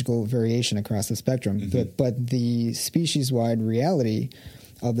biological variation across the spectrum. Mm-hmm. But the species-wide reality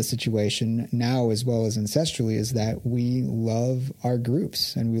of the situation now, as well as ancestrally, is that we love our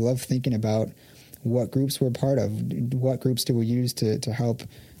groups, and we love thinking about what groups we're part of, what groups do we use to help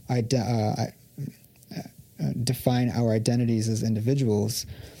define our identities as individuals.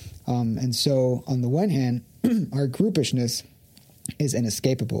 And so on the one hand, our groupishness is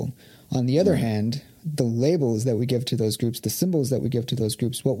inescapable. On the other hand, the labels that we give to those groups, the symbols that we give to those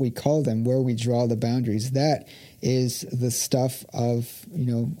groups, what we call them, where we draw the boundaries, that is the stuff of,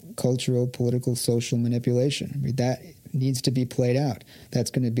 cultural, political, social manipulation. I mean, that needs to be played out. That's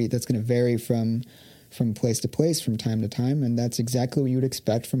going to vary from place to place, from time to time, and that's exactly what you would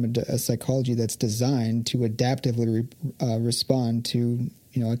expect from a psychology that's designed to adaptively respond to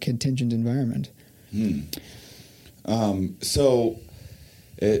a contingent environment. So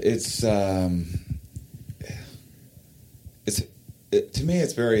to me,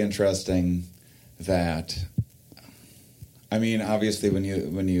 it's very interesting that, I mean, obviously when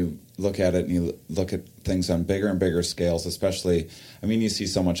you look at it and you look at things on bigger and bigger scales, especially, I mean, you see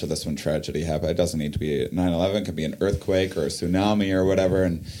so much of this when tragedy happens. It doesn't need to be 9/11, it could be an earthquake or a tsunami or whatever,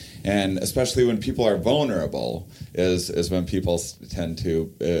 and especially when people are vulnerable is when people tend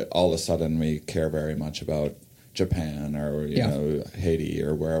to, all of a sudden we care very much about Japan or Haiti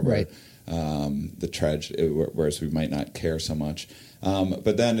or wherever. Right. The tragedy, whereas we might not care so much.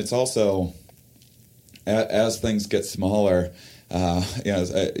 But then it's also, as things get smaller,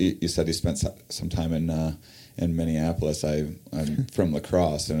 you said you spent some time in Minneapolis. I'm from La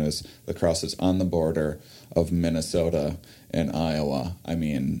Crosse, and La Crosse is on the border of Minnesota and Iowa. I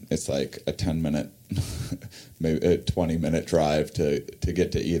mean, it's like a 10-minute, maybe a 20-minute drive to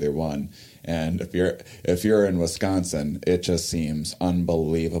get to either one. And if you're in Wisconsin, it just seems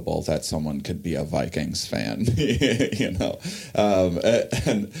unbelievable that someone could be a Vikings fan,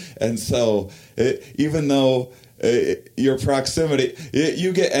 and so even though your proximity,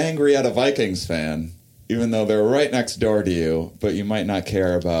 you get angry at a Vikings fan, even though they're right next door to you, but you might not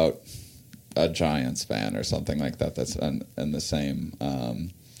care about a Giants fan or something like that. That's in the same,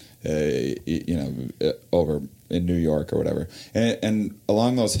 over in New York or whatever. And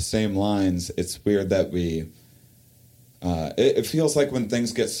along those same lines, it's weird that we. It feels like when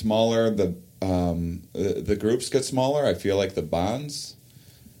things get smaller, the groups get smaller. I feel like the bonds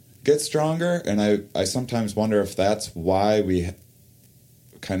get stronger, and I sometimes wonder if that's why we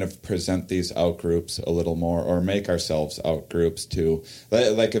kind of present these outgroups a little more, or make ourselves outgroups too.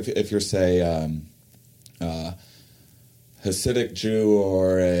 Like if you're, say, Hasidic Jew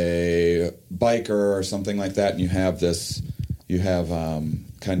or a biker or something like that, and you have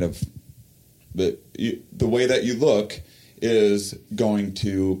kind of the way that you look is going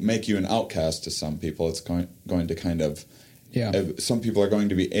to make you an outcast to some people. It's going to kind of, some people are going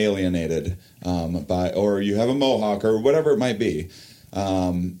to be alienated by, or you have a mohawk or whatever it might be.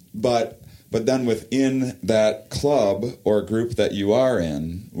 But then within that club or group that you are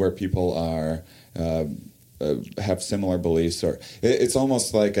in, where people are have similar beliefs, or it's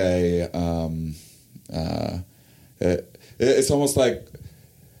almost like it's almost like,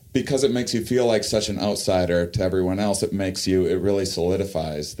 because it makes you feel like such an outsider to everyone else, it really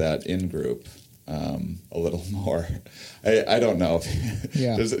solidifies that in-group a little more. I don't know.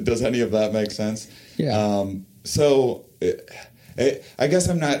 Does any of that make sense? Yeah. I guess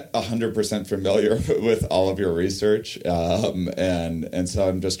I'm not 100% familiar with all of your research, and so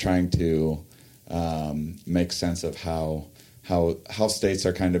I'm just trying to make sense of how states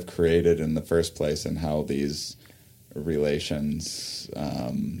are kind of created in the first place, and how these relations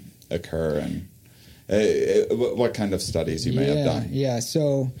occur, and what kind of studies you may have done. Yeah.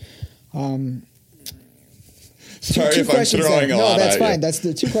 So, Sorry if I'm throwing a lot at you. No, that's fine. That's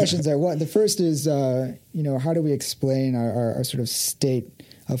the two questions I want. The first is, how do we explain our sort of state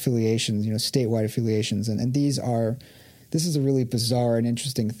affiliations, statewide affiliations, and this is a really bizarre and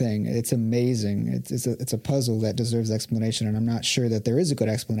interesting thing. It's amazing. It's a puzzle that deserves explanation, and I'm not sure that there is a good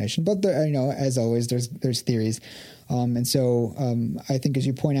explanation. But as always, there's theories, and so I think, as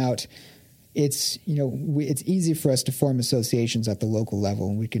you point out, it's easy for us to form associations at the local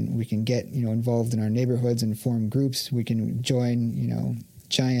level. We can get involved in our neighborhoods and form groups. We can join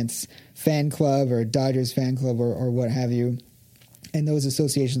Giants fan club or Dodgers fan club or what have you. And those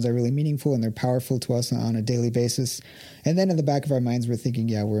associations are really meaningful and they're powerful to us on a daily basis. And then in the back of our minds, we're thinking,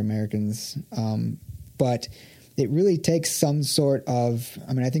 yeah, we're Americans. But it really takes some sort of,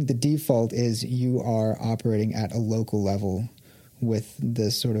 I think the default is you are operating at a local level with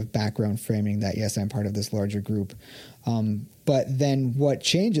this sort of background framing that, yes, I'm part of this larger group. But then what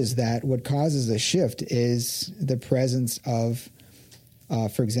changes that, what causes a shift is the presence of,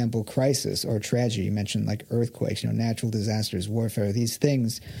 for example, crisis or tragedy. You mentioned like earthquakes, natural disasters, warfare. These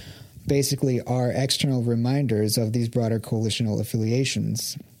things basically are external reminders of these broader coalitional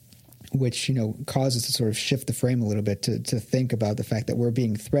affiliations, which, cause us to sort of shift the frame a little bit to think about the fact that we're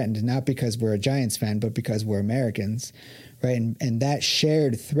being threatened, not because we're a Giants fan, but because we're Americans, right? And that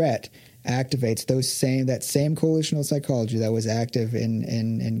shared threat activates that same coalitional psychology that was active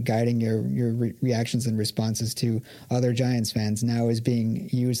in guiding your reactions and responses to other Giants fans now is being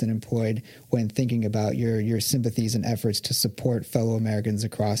used and employed when thinking about your sympathies and efforts to support fellow Americans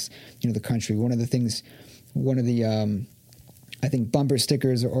across the country. One of the I think bumper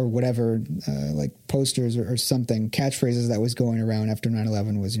stickers or whatever, like posters or something, catchphrases that was going around after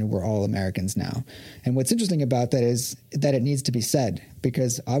 9/11 was, we're all Americans now. And what's interesting about that is that it needs to be said,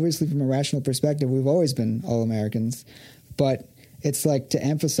 because obviously from a rational perspective, we've always been all Americans, but it's like to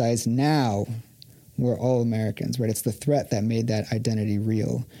emphasize now we're all Americans, right? It's the threat that made that identity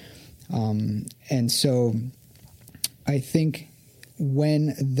real. And so I think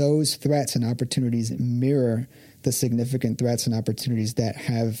when those threats and opportunities mirror the significant threats and opportunities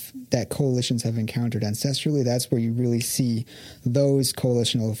that coalitions have encountered ancestrally, that's where you really see those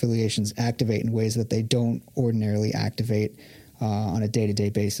coalitional affiliations activate in ways that they don't ordinarily activate on a day-to-day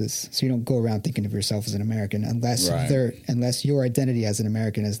basis. So you don't go around thinking of yourself as an American unless your identity as an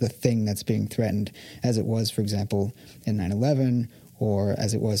American is the thing that's being threatened, as it was, for example, in 9/11, or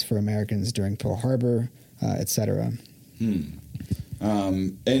as it was for Americans during Pearl Harbor, et cetera. And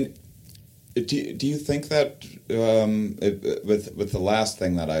do you think that with the last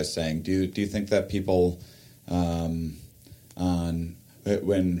thing that I was saying, do you think that people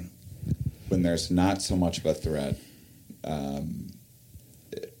when there's not so much of a threat,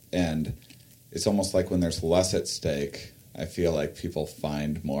 and it's almost like when there's less at stake, I feel like people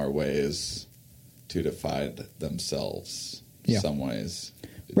find more ways to divide themselves some ways.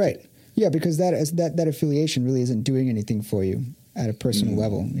 Right. Yeah, because that affiliation really isn't doing anything for you at a personal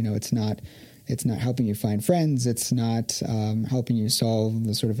level. It's not helping you find friends. It's not helping you solve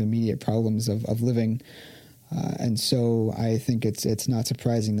the sort of immediate problems of living. And so I think it's not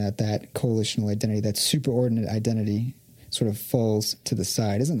surprising that coalitional identity, that superordinate identity, sort of falls to the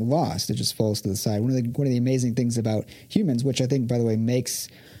side. It isn't lost. It just falls to the side. One of the amazing things about humans, which I think, by the way, makes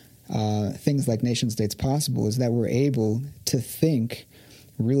things like nation states possible, is that we're able to think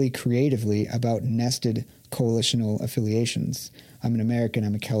really creatively about nested coalitional affiliations. I'm an American,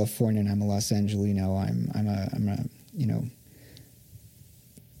 I'm a Californian, I'm a Los Angelino, I'm a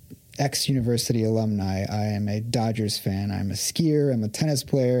ex-university alumni, I am a Dodgers fan, I'm a skier, I'm a tennis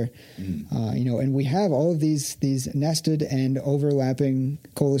player, and we have all of these nested and overlapping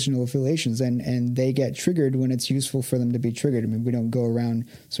coalitional affiliations, and they get triggered when it's useful for them to be triggered. We don't go around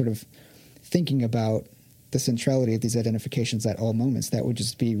sort of thinking about the centrality of these identifications at all moments. That would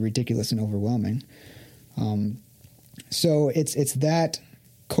just be ridiculous and overwhelming. So it's that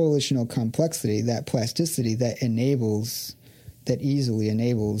coalitional complexity, that plasticity that easily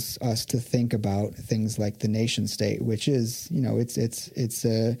enables us to think about things like the nation state, which is, it's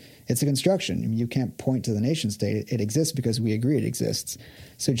a construction. You can't point to the nation state. It exists because we agree it exists.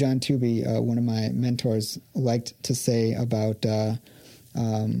 So John Tooby, one of my mentors, liked to say about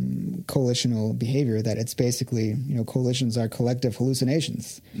coalitional behavior that it's basically, coalitions are collective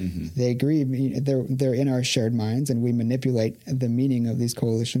hallucinations. They agree, they're in our shared minds, and we manipulate the meaning of these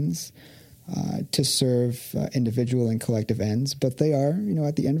coalitions to serve individual and collective ends. But they are,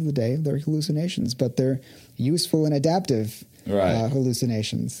 at the end of the day, they're hallucinations, but they're useful and adaptive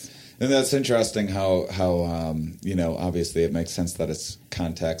hallucinations. And that's interesting how obviously it makes sense that it's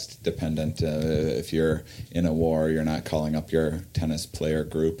context dependent. If you're in a war, you're not calling up your tennis player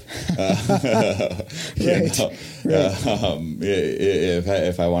group. Right.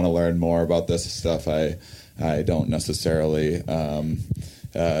 If I want to learn more about this stuff, I don't necessarily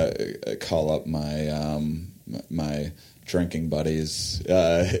call up my drinking buddies,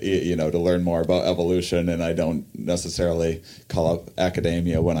 to learn more about evolution, and I don't necessarily call up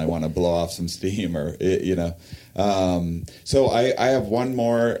academia when I want to blow off some steam, So I have one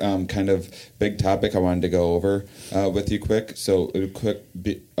more kind of big topic I wanted to go over with you quick. So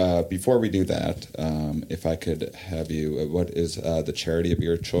before we do that, if I could have you, what is the charity of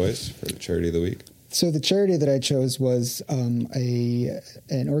your choice for the charity of the week? So the charity that I chose was an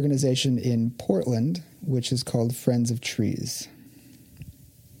organization in Portland, which is called Friends of Trees.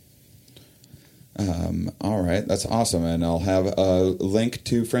 All right, that's awesome, and I'll have a link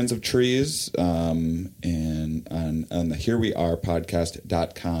to Friends of Trees on the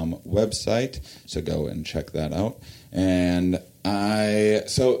HereWeArePodcast.com website. So go and check that out. And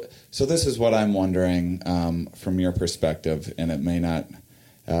so this is what I'm wondering from your perspective, and it may not.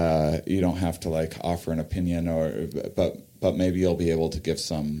 You don't have to offer an opinion, but maybe you'll be able to give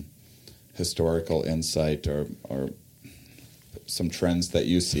some historical insight or some trends that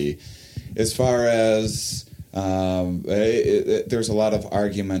you see. As far as there's a lot of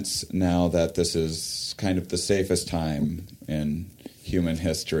arguments now that this is kind of the safest time in human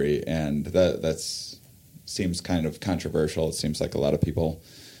history, and that seems kind of controversial. It seems like a lot of people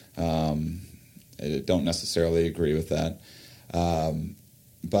don't necessarily agree with that.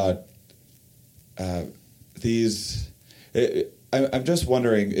 But I'm just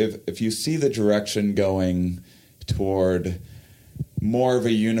wondering if you see the direction going toward more of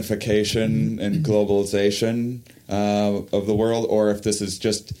a unification and globalization of the world, or if this is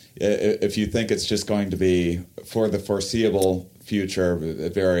just, if you think it's just going to be for the foreseeable future,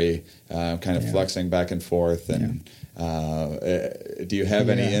 very kind of flexing back and forth. And do you have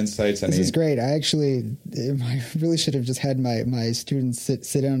any insights? This is great. I really should have just had my students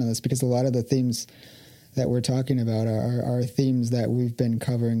sit down on this, because a lot of the themes that we're talking about are themes that we've been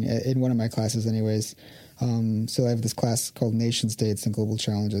covering in one of my classes anyways. So I have this class called Nation States and Global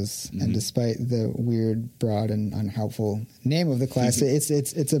Challenges, and despite the weird, broad, and unhelpful name of the class,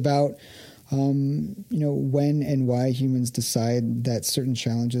 it's about when and why humans decide that certain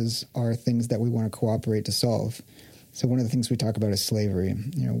challenges are things that we want to cooperate to solve. So one of the things we talk about is slavery.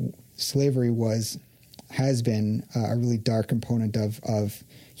 Slavery has been a really dark component of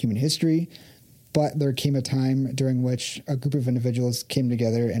human history, but there came a time during which a group of individuals came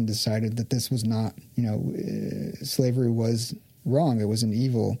together and decided that this was not, slavery was wrong. It was an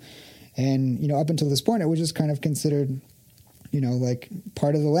evil. And, up until this point, it was just kind of considered, like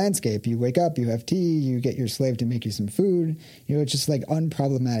part of the landscape. You wake up, you have tea, you get your slave to make you some food. It's just like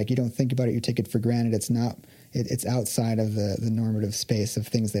unproblematic. You don't think about it. You take it for granted. It's not. It's outside of the normative space of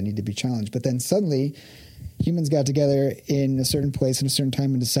things that need to be challenged. But then suddenly humans got together in a certain place in a certain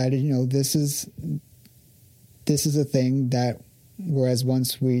time and decided, this is a thing that, whereas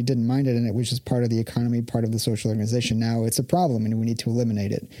once we didn't mind it and it was just part of the economy, part of the social organization, now it's a problem and we need to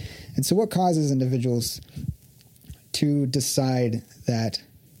eliminate it. And so what causes individuals to decide that,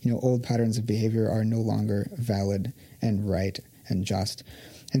 old patterns of behavior are no longer valid and right and just?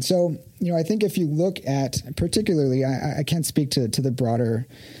 And so, I think if you look at, particularly, I can't speak to the broader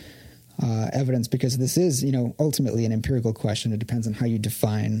evidence, because this is, ultimately an empirical question. It depends on how you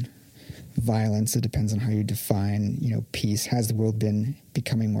define violence. It depends on how you define, peace. Has the world been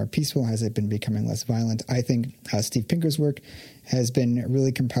becoming more peaceful? Has it been becoming less violent? I think Steve Pinker's work has been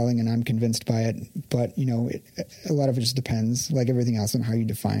really compelling, and I'm convinced by it. But, a lot of it just depends, like everything else, on how you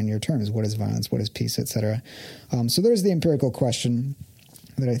define your terms. What is violence? What is peace, et cetera? So there's the empirical question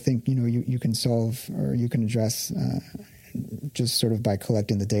that I think, you can solve, or you can address just sort of by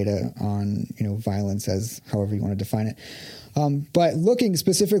collecting the data on, violence, as however you want to define it. But looking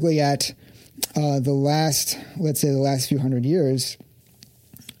specifically at the last few hundred years,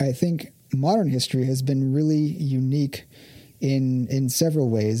 I think modern history has been really unique in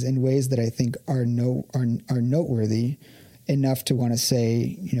several ways, in ways that I think are noteworthy enough to want to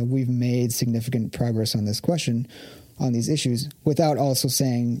say, we've made significant progress on this question, on these issues, without also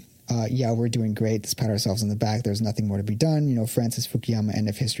saying, we're doing great, let's pat ourselves on the back, there's nothing more to be done, Francis Fukuyama, end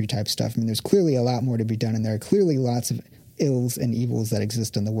of history type stuff. I mean, there's clearly a lot more to be done, and there are clearly lots of ills and evils that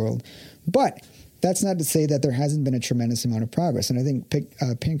exist in the world. But that's not to say that there hasn't been a tremendous amount of progress, and I think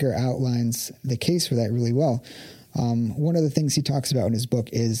Pinker outlines the case for that really well. One of the things he talks about in his book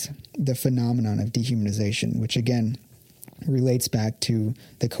is the phenomenon of dehumanization, which again relates back to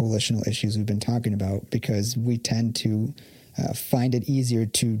the coalitional issues we've been talking about, because we tend to find it easier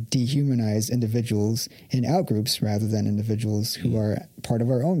to dehumanize individuals in outgroups rather than individuals who are part of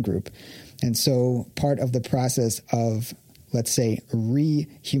our own group. And so part of the process of, let's say,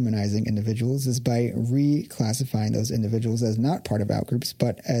 rehumanizing individuals is by reclassifying those individuals as not part of outgroups,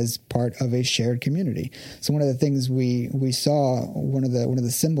 but as part of a shared community. So one of the things we saw, one of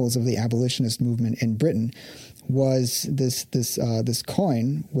the symbols of the abolitionist movement in Britain was this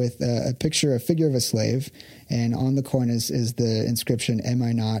coin with a figure of a slave, and on the coin is the inscription, "Am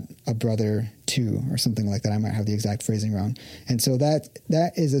I not a brother too?" or something like that. I might have the exact phrasing wrong. And so that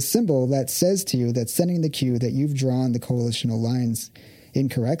is a symbol that says to you, that's sending the cue that you've drawn the coalitional lines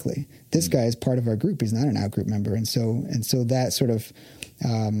incorrectly. This guy is part of our group. He's not an outgroup member. And so that sort of,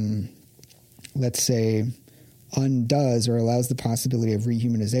 let's say, undoes or allows the possibility of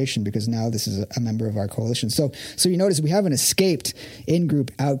rehumanization, because now this is a member of our coalition. So you notice we haven't escaped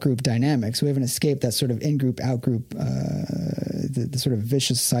in-group, out-group dynamics. We haven't escaped that sort of in-group, out-group, the sort of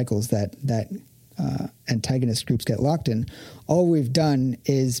vicious cycles that antagonist groups get locked in. All we've done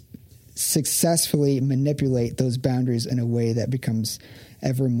is successfully manipulate those boundaries in a way that becomes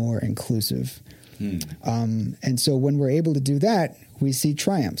ever more inclusive. And so when we're able to do that, we see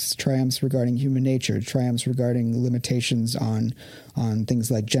triumphs regarding human nature, triumphs regarding limitations on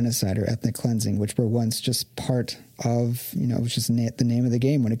things like genocide or ethnic cleansing, which were once just part of, it was just the name of the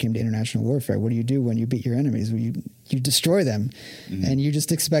game when it came to international warfare. What do you do when you beat your enemies? Well, you destroy them, and you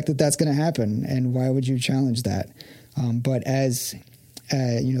just expect that that's going to happen. And why would you challenge that? But as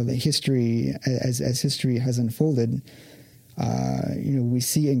the history, as history has unfolded, we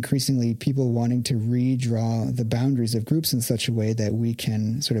see increasingly people wanting to redraw the boundaries of groups in such a way that we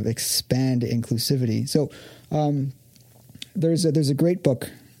can sort of expand inclusivity. So there's a great book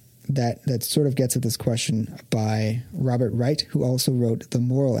that sort of gets at this question by Robert Wright, who also wrote The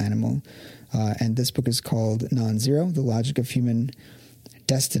Moral Animal. And this book is called Non-Zero, The Logic of Human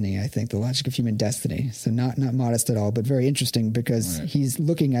Destiny, I think, The Logic of Human Destiny. So not modest at all, but very interesting, because he's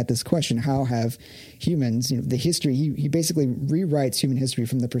looking at this question: how have humans, the history, he basically rewrites human history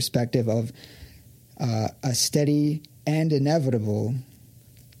from the perspective of a steady and inevitable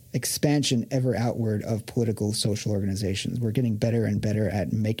expansion ever outward of political social organizations. We're getting better and better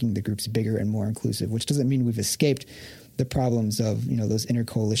at making the groups bigger and more inclusive, which doesn't mean we've escaped the problems of, those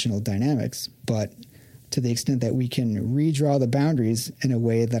intercoalitional dynamics, but to the extent that we can redraw the boundaries in a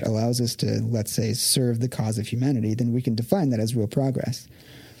way that allows us to, let's say, serve the cause of humanity, then we can define that as real progress.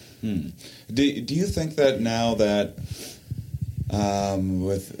 Do you think that now that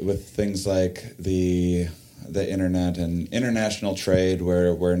with things like the internet and international trade,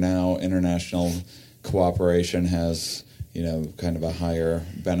 where now international cooperation has kind of a higher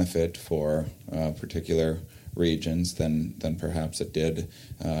benefit for particular regions than perhaps it did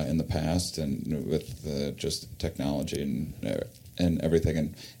in the past, and with just technology and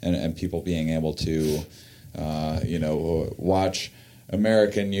everything, and people being able to watch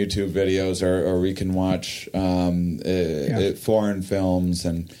American YouTube videos, or we can watch foreign films,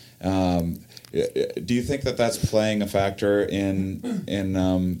 and do you think that that's playing a factor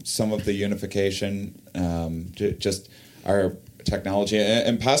in some of the unification, just our technology,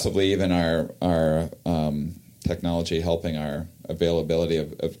 and possibly even our technology helping our availability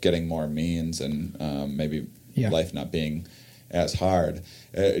of getting more means, and maybe life not being as hard?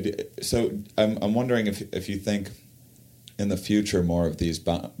 So I'm wondering if you think in the future more of these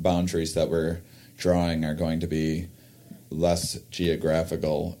boundaries that we're drawing are going to be less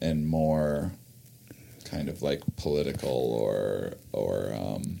geographical and more kind of like political, or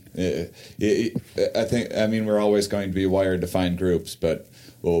I mean we're always going to be wired to find groups, but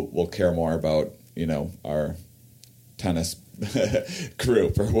we'll care more about our tennis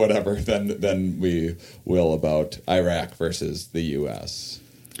group or whatever than we will about Iraq versus the U.S.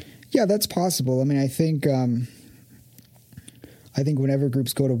 Yeah, that's possible. I mean, I think whenever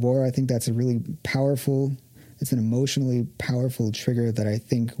groups go to war, I think that's a really powerful. It's an emotionally powerful trigger that I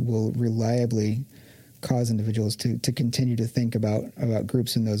think will reliably cause individuals to continue to think about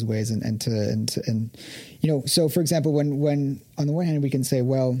groups in those ways, and so for example, when on the one hand we can say,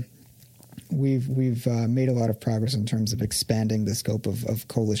 well, we've made a lot of progress in terms of expanding the scope of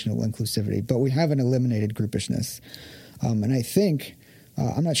coalitional inclusivity, but we haven't eliminated groupishness, and I think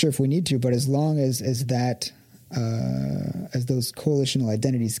I'm not sure if we need to, but as long as that as those coalitional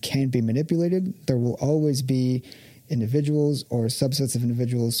identities can be manipulated, there will always be individuals or subsets of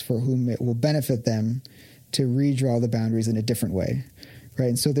individuals for whom it will benefit them to redraw the boundaries in a different way, right?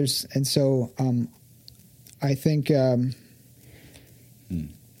 And so I think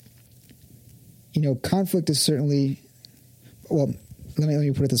conflict is certainly well, let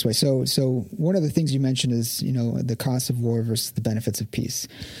me put it this way. So one of the things you mentioned is, the cost of war versus the benefits of peace.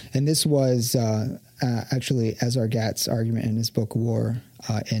 And this was actually Ezra Gatt's argument in his book, War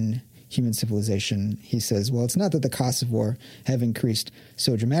in Human Civilization. He says, well, it's not that the costs of war have increased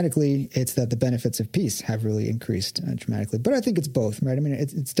so dramatically, it's that the benefits of peace have really increased dramatically. But I think it's both, right? I mean,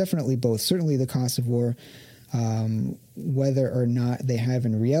 it's definitely both. Certainly the costs of war, whether or not they have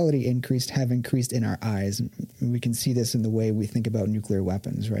in reality have increased in our eyes. We can see this in the way we think about nuclear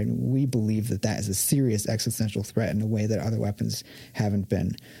weapons, right? We believe that is a serious existential threat in a way that other weapons haven't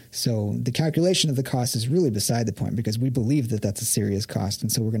been. So the calculation of the cost is really beside the point, because we believe that that's a serious cost, and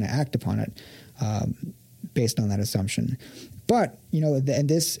so we're going to act upon it based on that assumption. But, and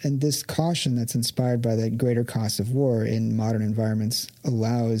this caution that's inspired by the greater costs of war in modern environments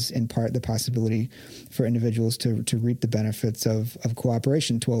allows, in part, the possibility for individuals to reap the benefits of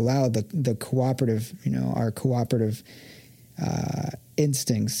cooperation, to allow the cooperative, our cooperative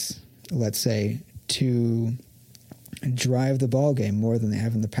instincts, let's say, to drive the ball game more than they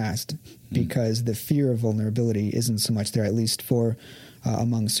have in the past, because the fear of vulnerability isn't so much there, at least for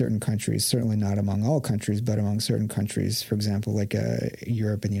among certain countries, certainly not among all countries, but among certain countries, for example, like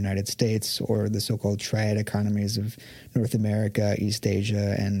Europe and the United States, or the so-called triad economies of North America, East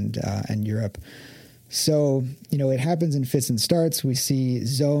Asia, and Europe. So, it happens in fits and starts. We see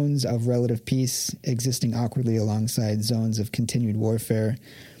zones of relative peace existing awkwardly alongside zones of continued warfare.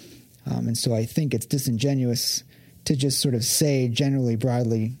 And so I think it's disingenuous to just sort of say generally,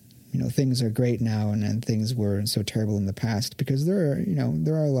 broadly, things are great now and things were so terrible in the past, because there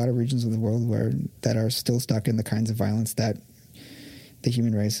are a lot of regions of the world that are still stuck in the kinds of violence that the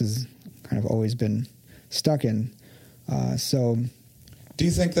human race has kind of always been stuck in. Do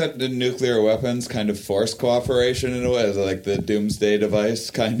you think that the nuclear weapons kind of force cooperation in a way, like the doomsday device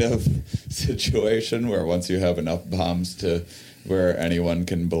kind of situation, where once you have enough bombs to where anyone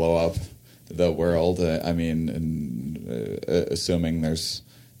can blow up the world? Assuming there's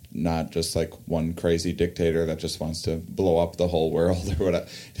not just like one crazy dictator that just wants to blow up the whole world or whatever.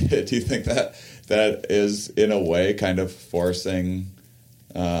 Do you think that is in a way kind of forcing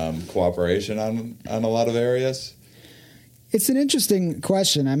cooperation on a lot of areas? It's an interesting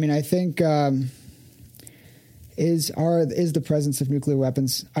question. I mean, I think is the presence of nuclear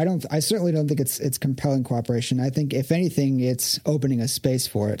weapons? I certainly don't think it's compelling cooperation. I think if anything, it's opening a space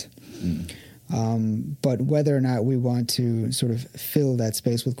for it. But whether or not we want to sort of fill that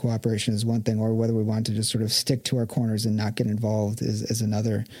space with cooperation is one thing, or whether we want to just sort of stick to our corners and not get involved is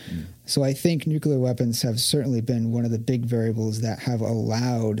another. So I think nuclear weapons have certainly been one of the big variables that have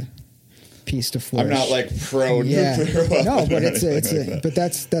allowed peace to flourish. I'm not like pro nuclear weapons. No, but but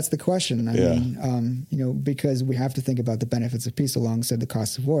that's the question. I mean, because we have to think about the benefits of peace alongside the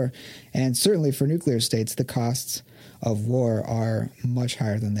costs of war, and certainly for nuclear states, the costs of war are much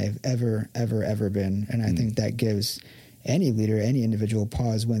higher than they've ever been. And I think that gives any leader, any individual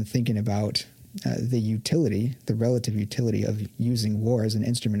pause when thinking about the relative utility of using war as an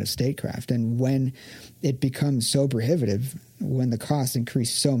instrument of statecraft. And when it becomes so prohibitive, when the costs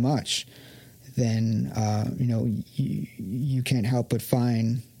increase so much, then, you can't help but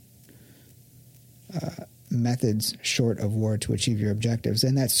find methods short of war to achieve your objectives.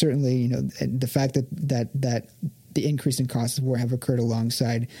 And that's certainly, the fact that the increase in costs of war have occurred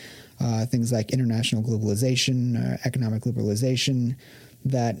alongside things like international globalization, economic liberalization,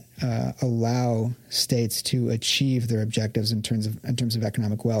 that allow states to achieve their objectives in terms of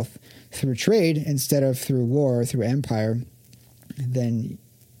economic wealth through trade instead of through war, through empire. Then,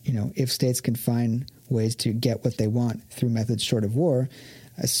 if states can find ways to get what they want through methods short of war,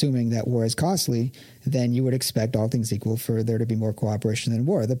 assuming that war is costly, then you would expect, all things equal, for there to be more cooperation than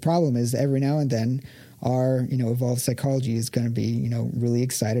war. The problem is that every now and then our, evolved psychology is going to be, really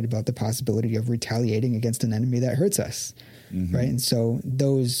excited about the possibility of retaliating against an enemy that hurts us, right? And so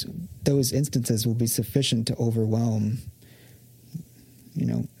those instances will be sufficient to overwhelm,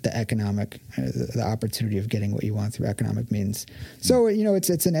 the economic, the opportunity of getting what you want through economic means. So,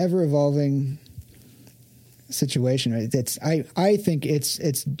 it's an ever-evolving situation. I think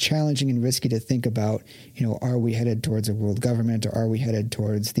it's challenging and risky to think about, are we headed towards a world government, or are we headed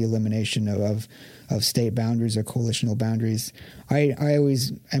towards the elimination of state boundaries or coalitional boundaries? I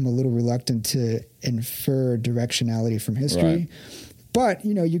always am a little reluctant to infer directionality from history. Right. But,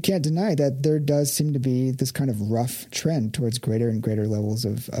 you can't deny that there does seem to be this kind of rough trend towards greater and greater levels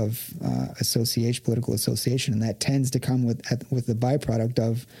of political association, and that tends to come with the byproduct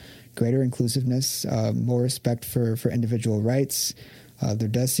of greater inclusiveness, more respect for individual rights. There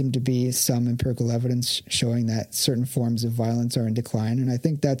does seem to be some empirical evidence showing that certain forms of violence are in decline, and I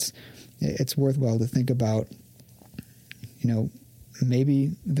think it's worthwhile to think about,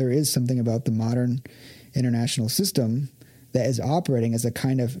 maybe there is something about the modern international system that is operating as a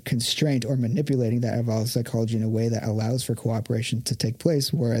kind of constraint or manipulating that evolved psychology in a way that allows for cooperation to take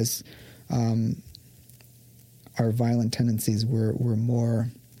place, whereas our violent tendencies were more,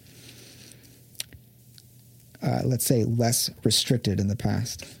 let's say, less restricted in the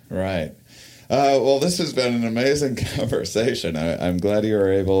past. Right. Well, this has been an amazing conversation. I'm glad you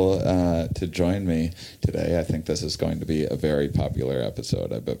were able to join me today. I think this is going to be a very popular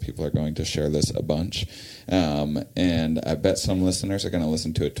episode. I bet people are going to share this a bunch. And I bet some listeners are going to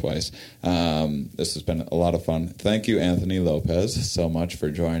listen to it twice. This has been a lot of fun. Thank you, Anthony Lopez, so much for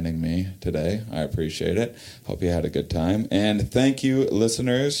joining me today. I appreciate it. Hope you had a good time. And thank you,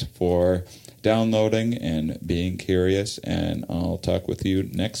 listeners, for downloading and being curious. And I'll talk with you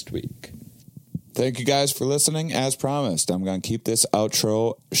next week. Thank you guys for listening. As promised, I'm going to keep this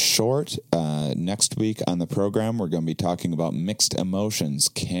outro short. Next week on the program, we're going to be talking about mixed emotions.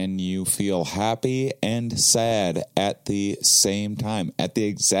 Can you feel happy and sad at the same time, at the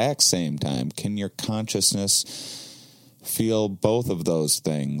exact same time? Can your consciousness feel both of those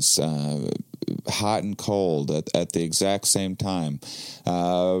things, hot and cold at the exact same time?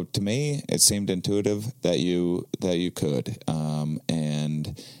 To me, it seemed intuitive that you could,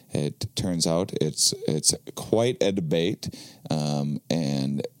 and it turns out it's quite a debate,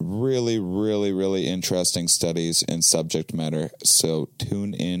 and really, really, really interesting studies and subject matter. So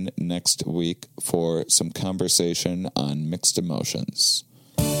tune in next week for some conversation on mixed emotions.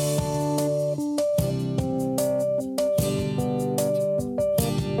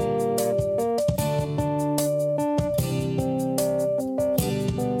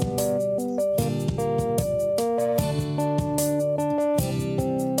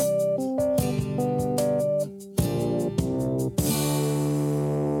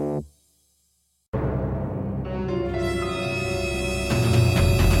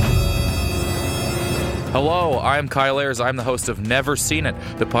 Hello, I'm Kyle Ayers. I'm the host of Never Seen It,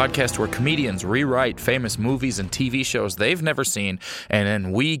 the podcast where comedians rewrite famous movies and TV shows they've never seen, and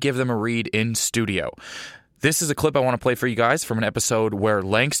then we give them a read in studio. This is a clip I want to play for you guys from an episode where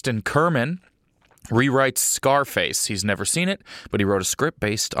Langston Kerman rewrites Scarface. He's never seen it, but he wrote a script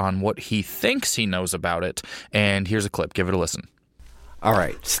based on what he thinks he knows about it, and here's a clip. Give it a listen. All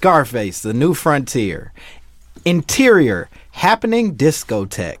right, Scarface, The New Frontier. Interior, happening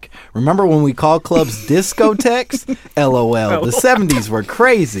discotheque. Remember when we called clubs discotheques? LOL. The 70s were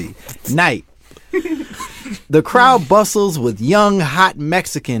crazy. Night. The crowd bustles with young, hot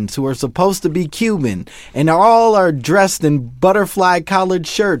Mexicans who are supposed to be Cuban, and all are dressed in butterfly collared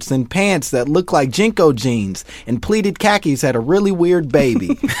shirts and pants that look like Jinko jeans, and pleated khakis had a really weird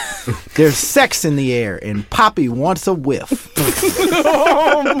baby. There's sex in the air, and Poppy wants a whiff.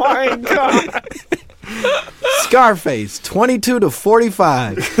 Oh my God. Scarface, 22 to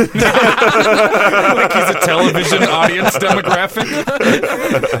 45. Like he's a television audience demographic.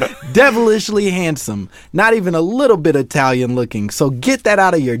 Devilishly handsome, not even a little bit Italian looking, so get that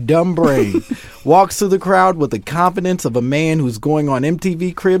out of your dumb brain. Walks through the crowd with the confidence of a man who's going on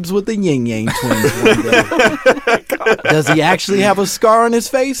MTV Cribs with the Yin Yang Twins one day. Does he actually have a scar on his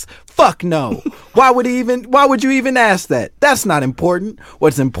face? Fuck no. Why would you even ask that? That's not important.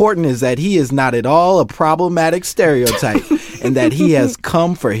 What's important is that he is not at all a problematic stereotype and that he has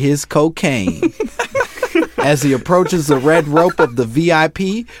come for his cocaine. As he approaches the red rope of the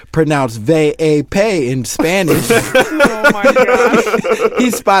VIP, pronounced VIP in Spanish, Oh my gosh.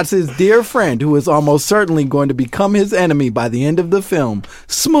 he spots his dear friend who is almost certainly going to become his enemy by the end of the film,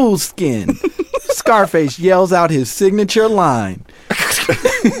 Smooth Skin. Scarface yells out his signature line.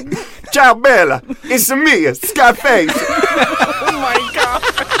 Ciao, Bella. It's me, Scarface. Oh my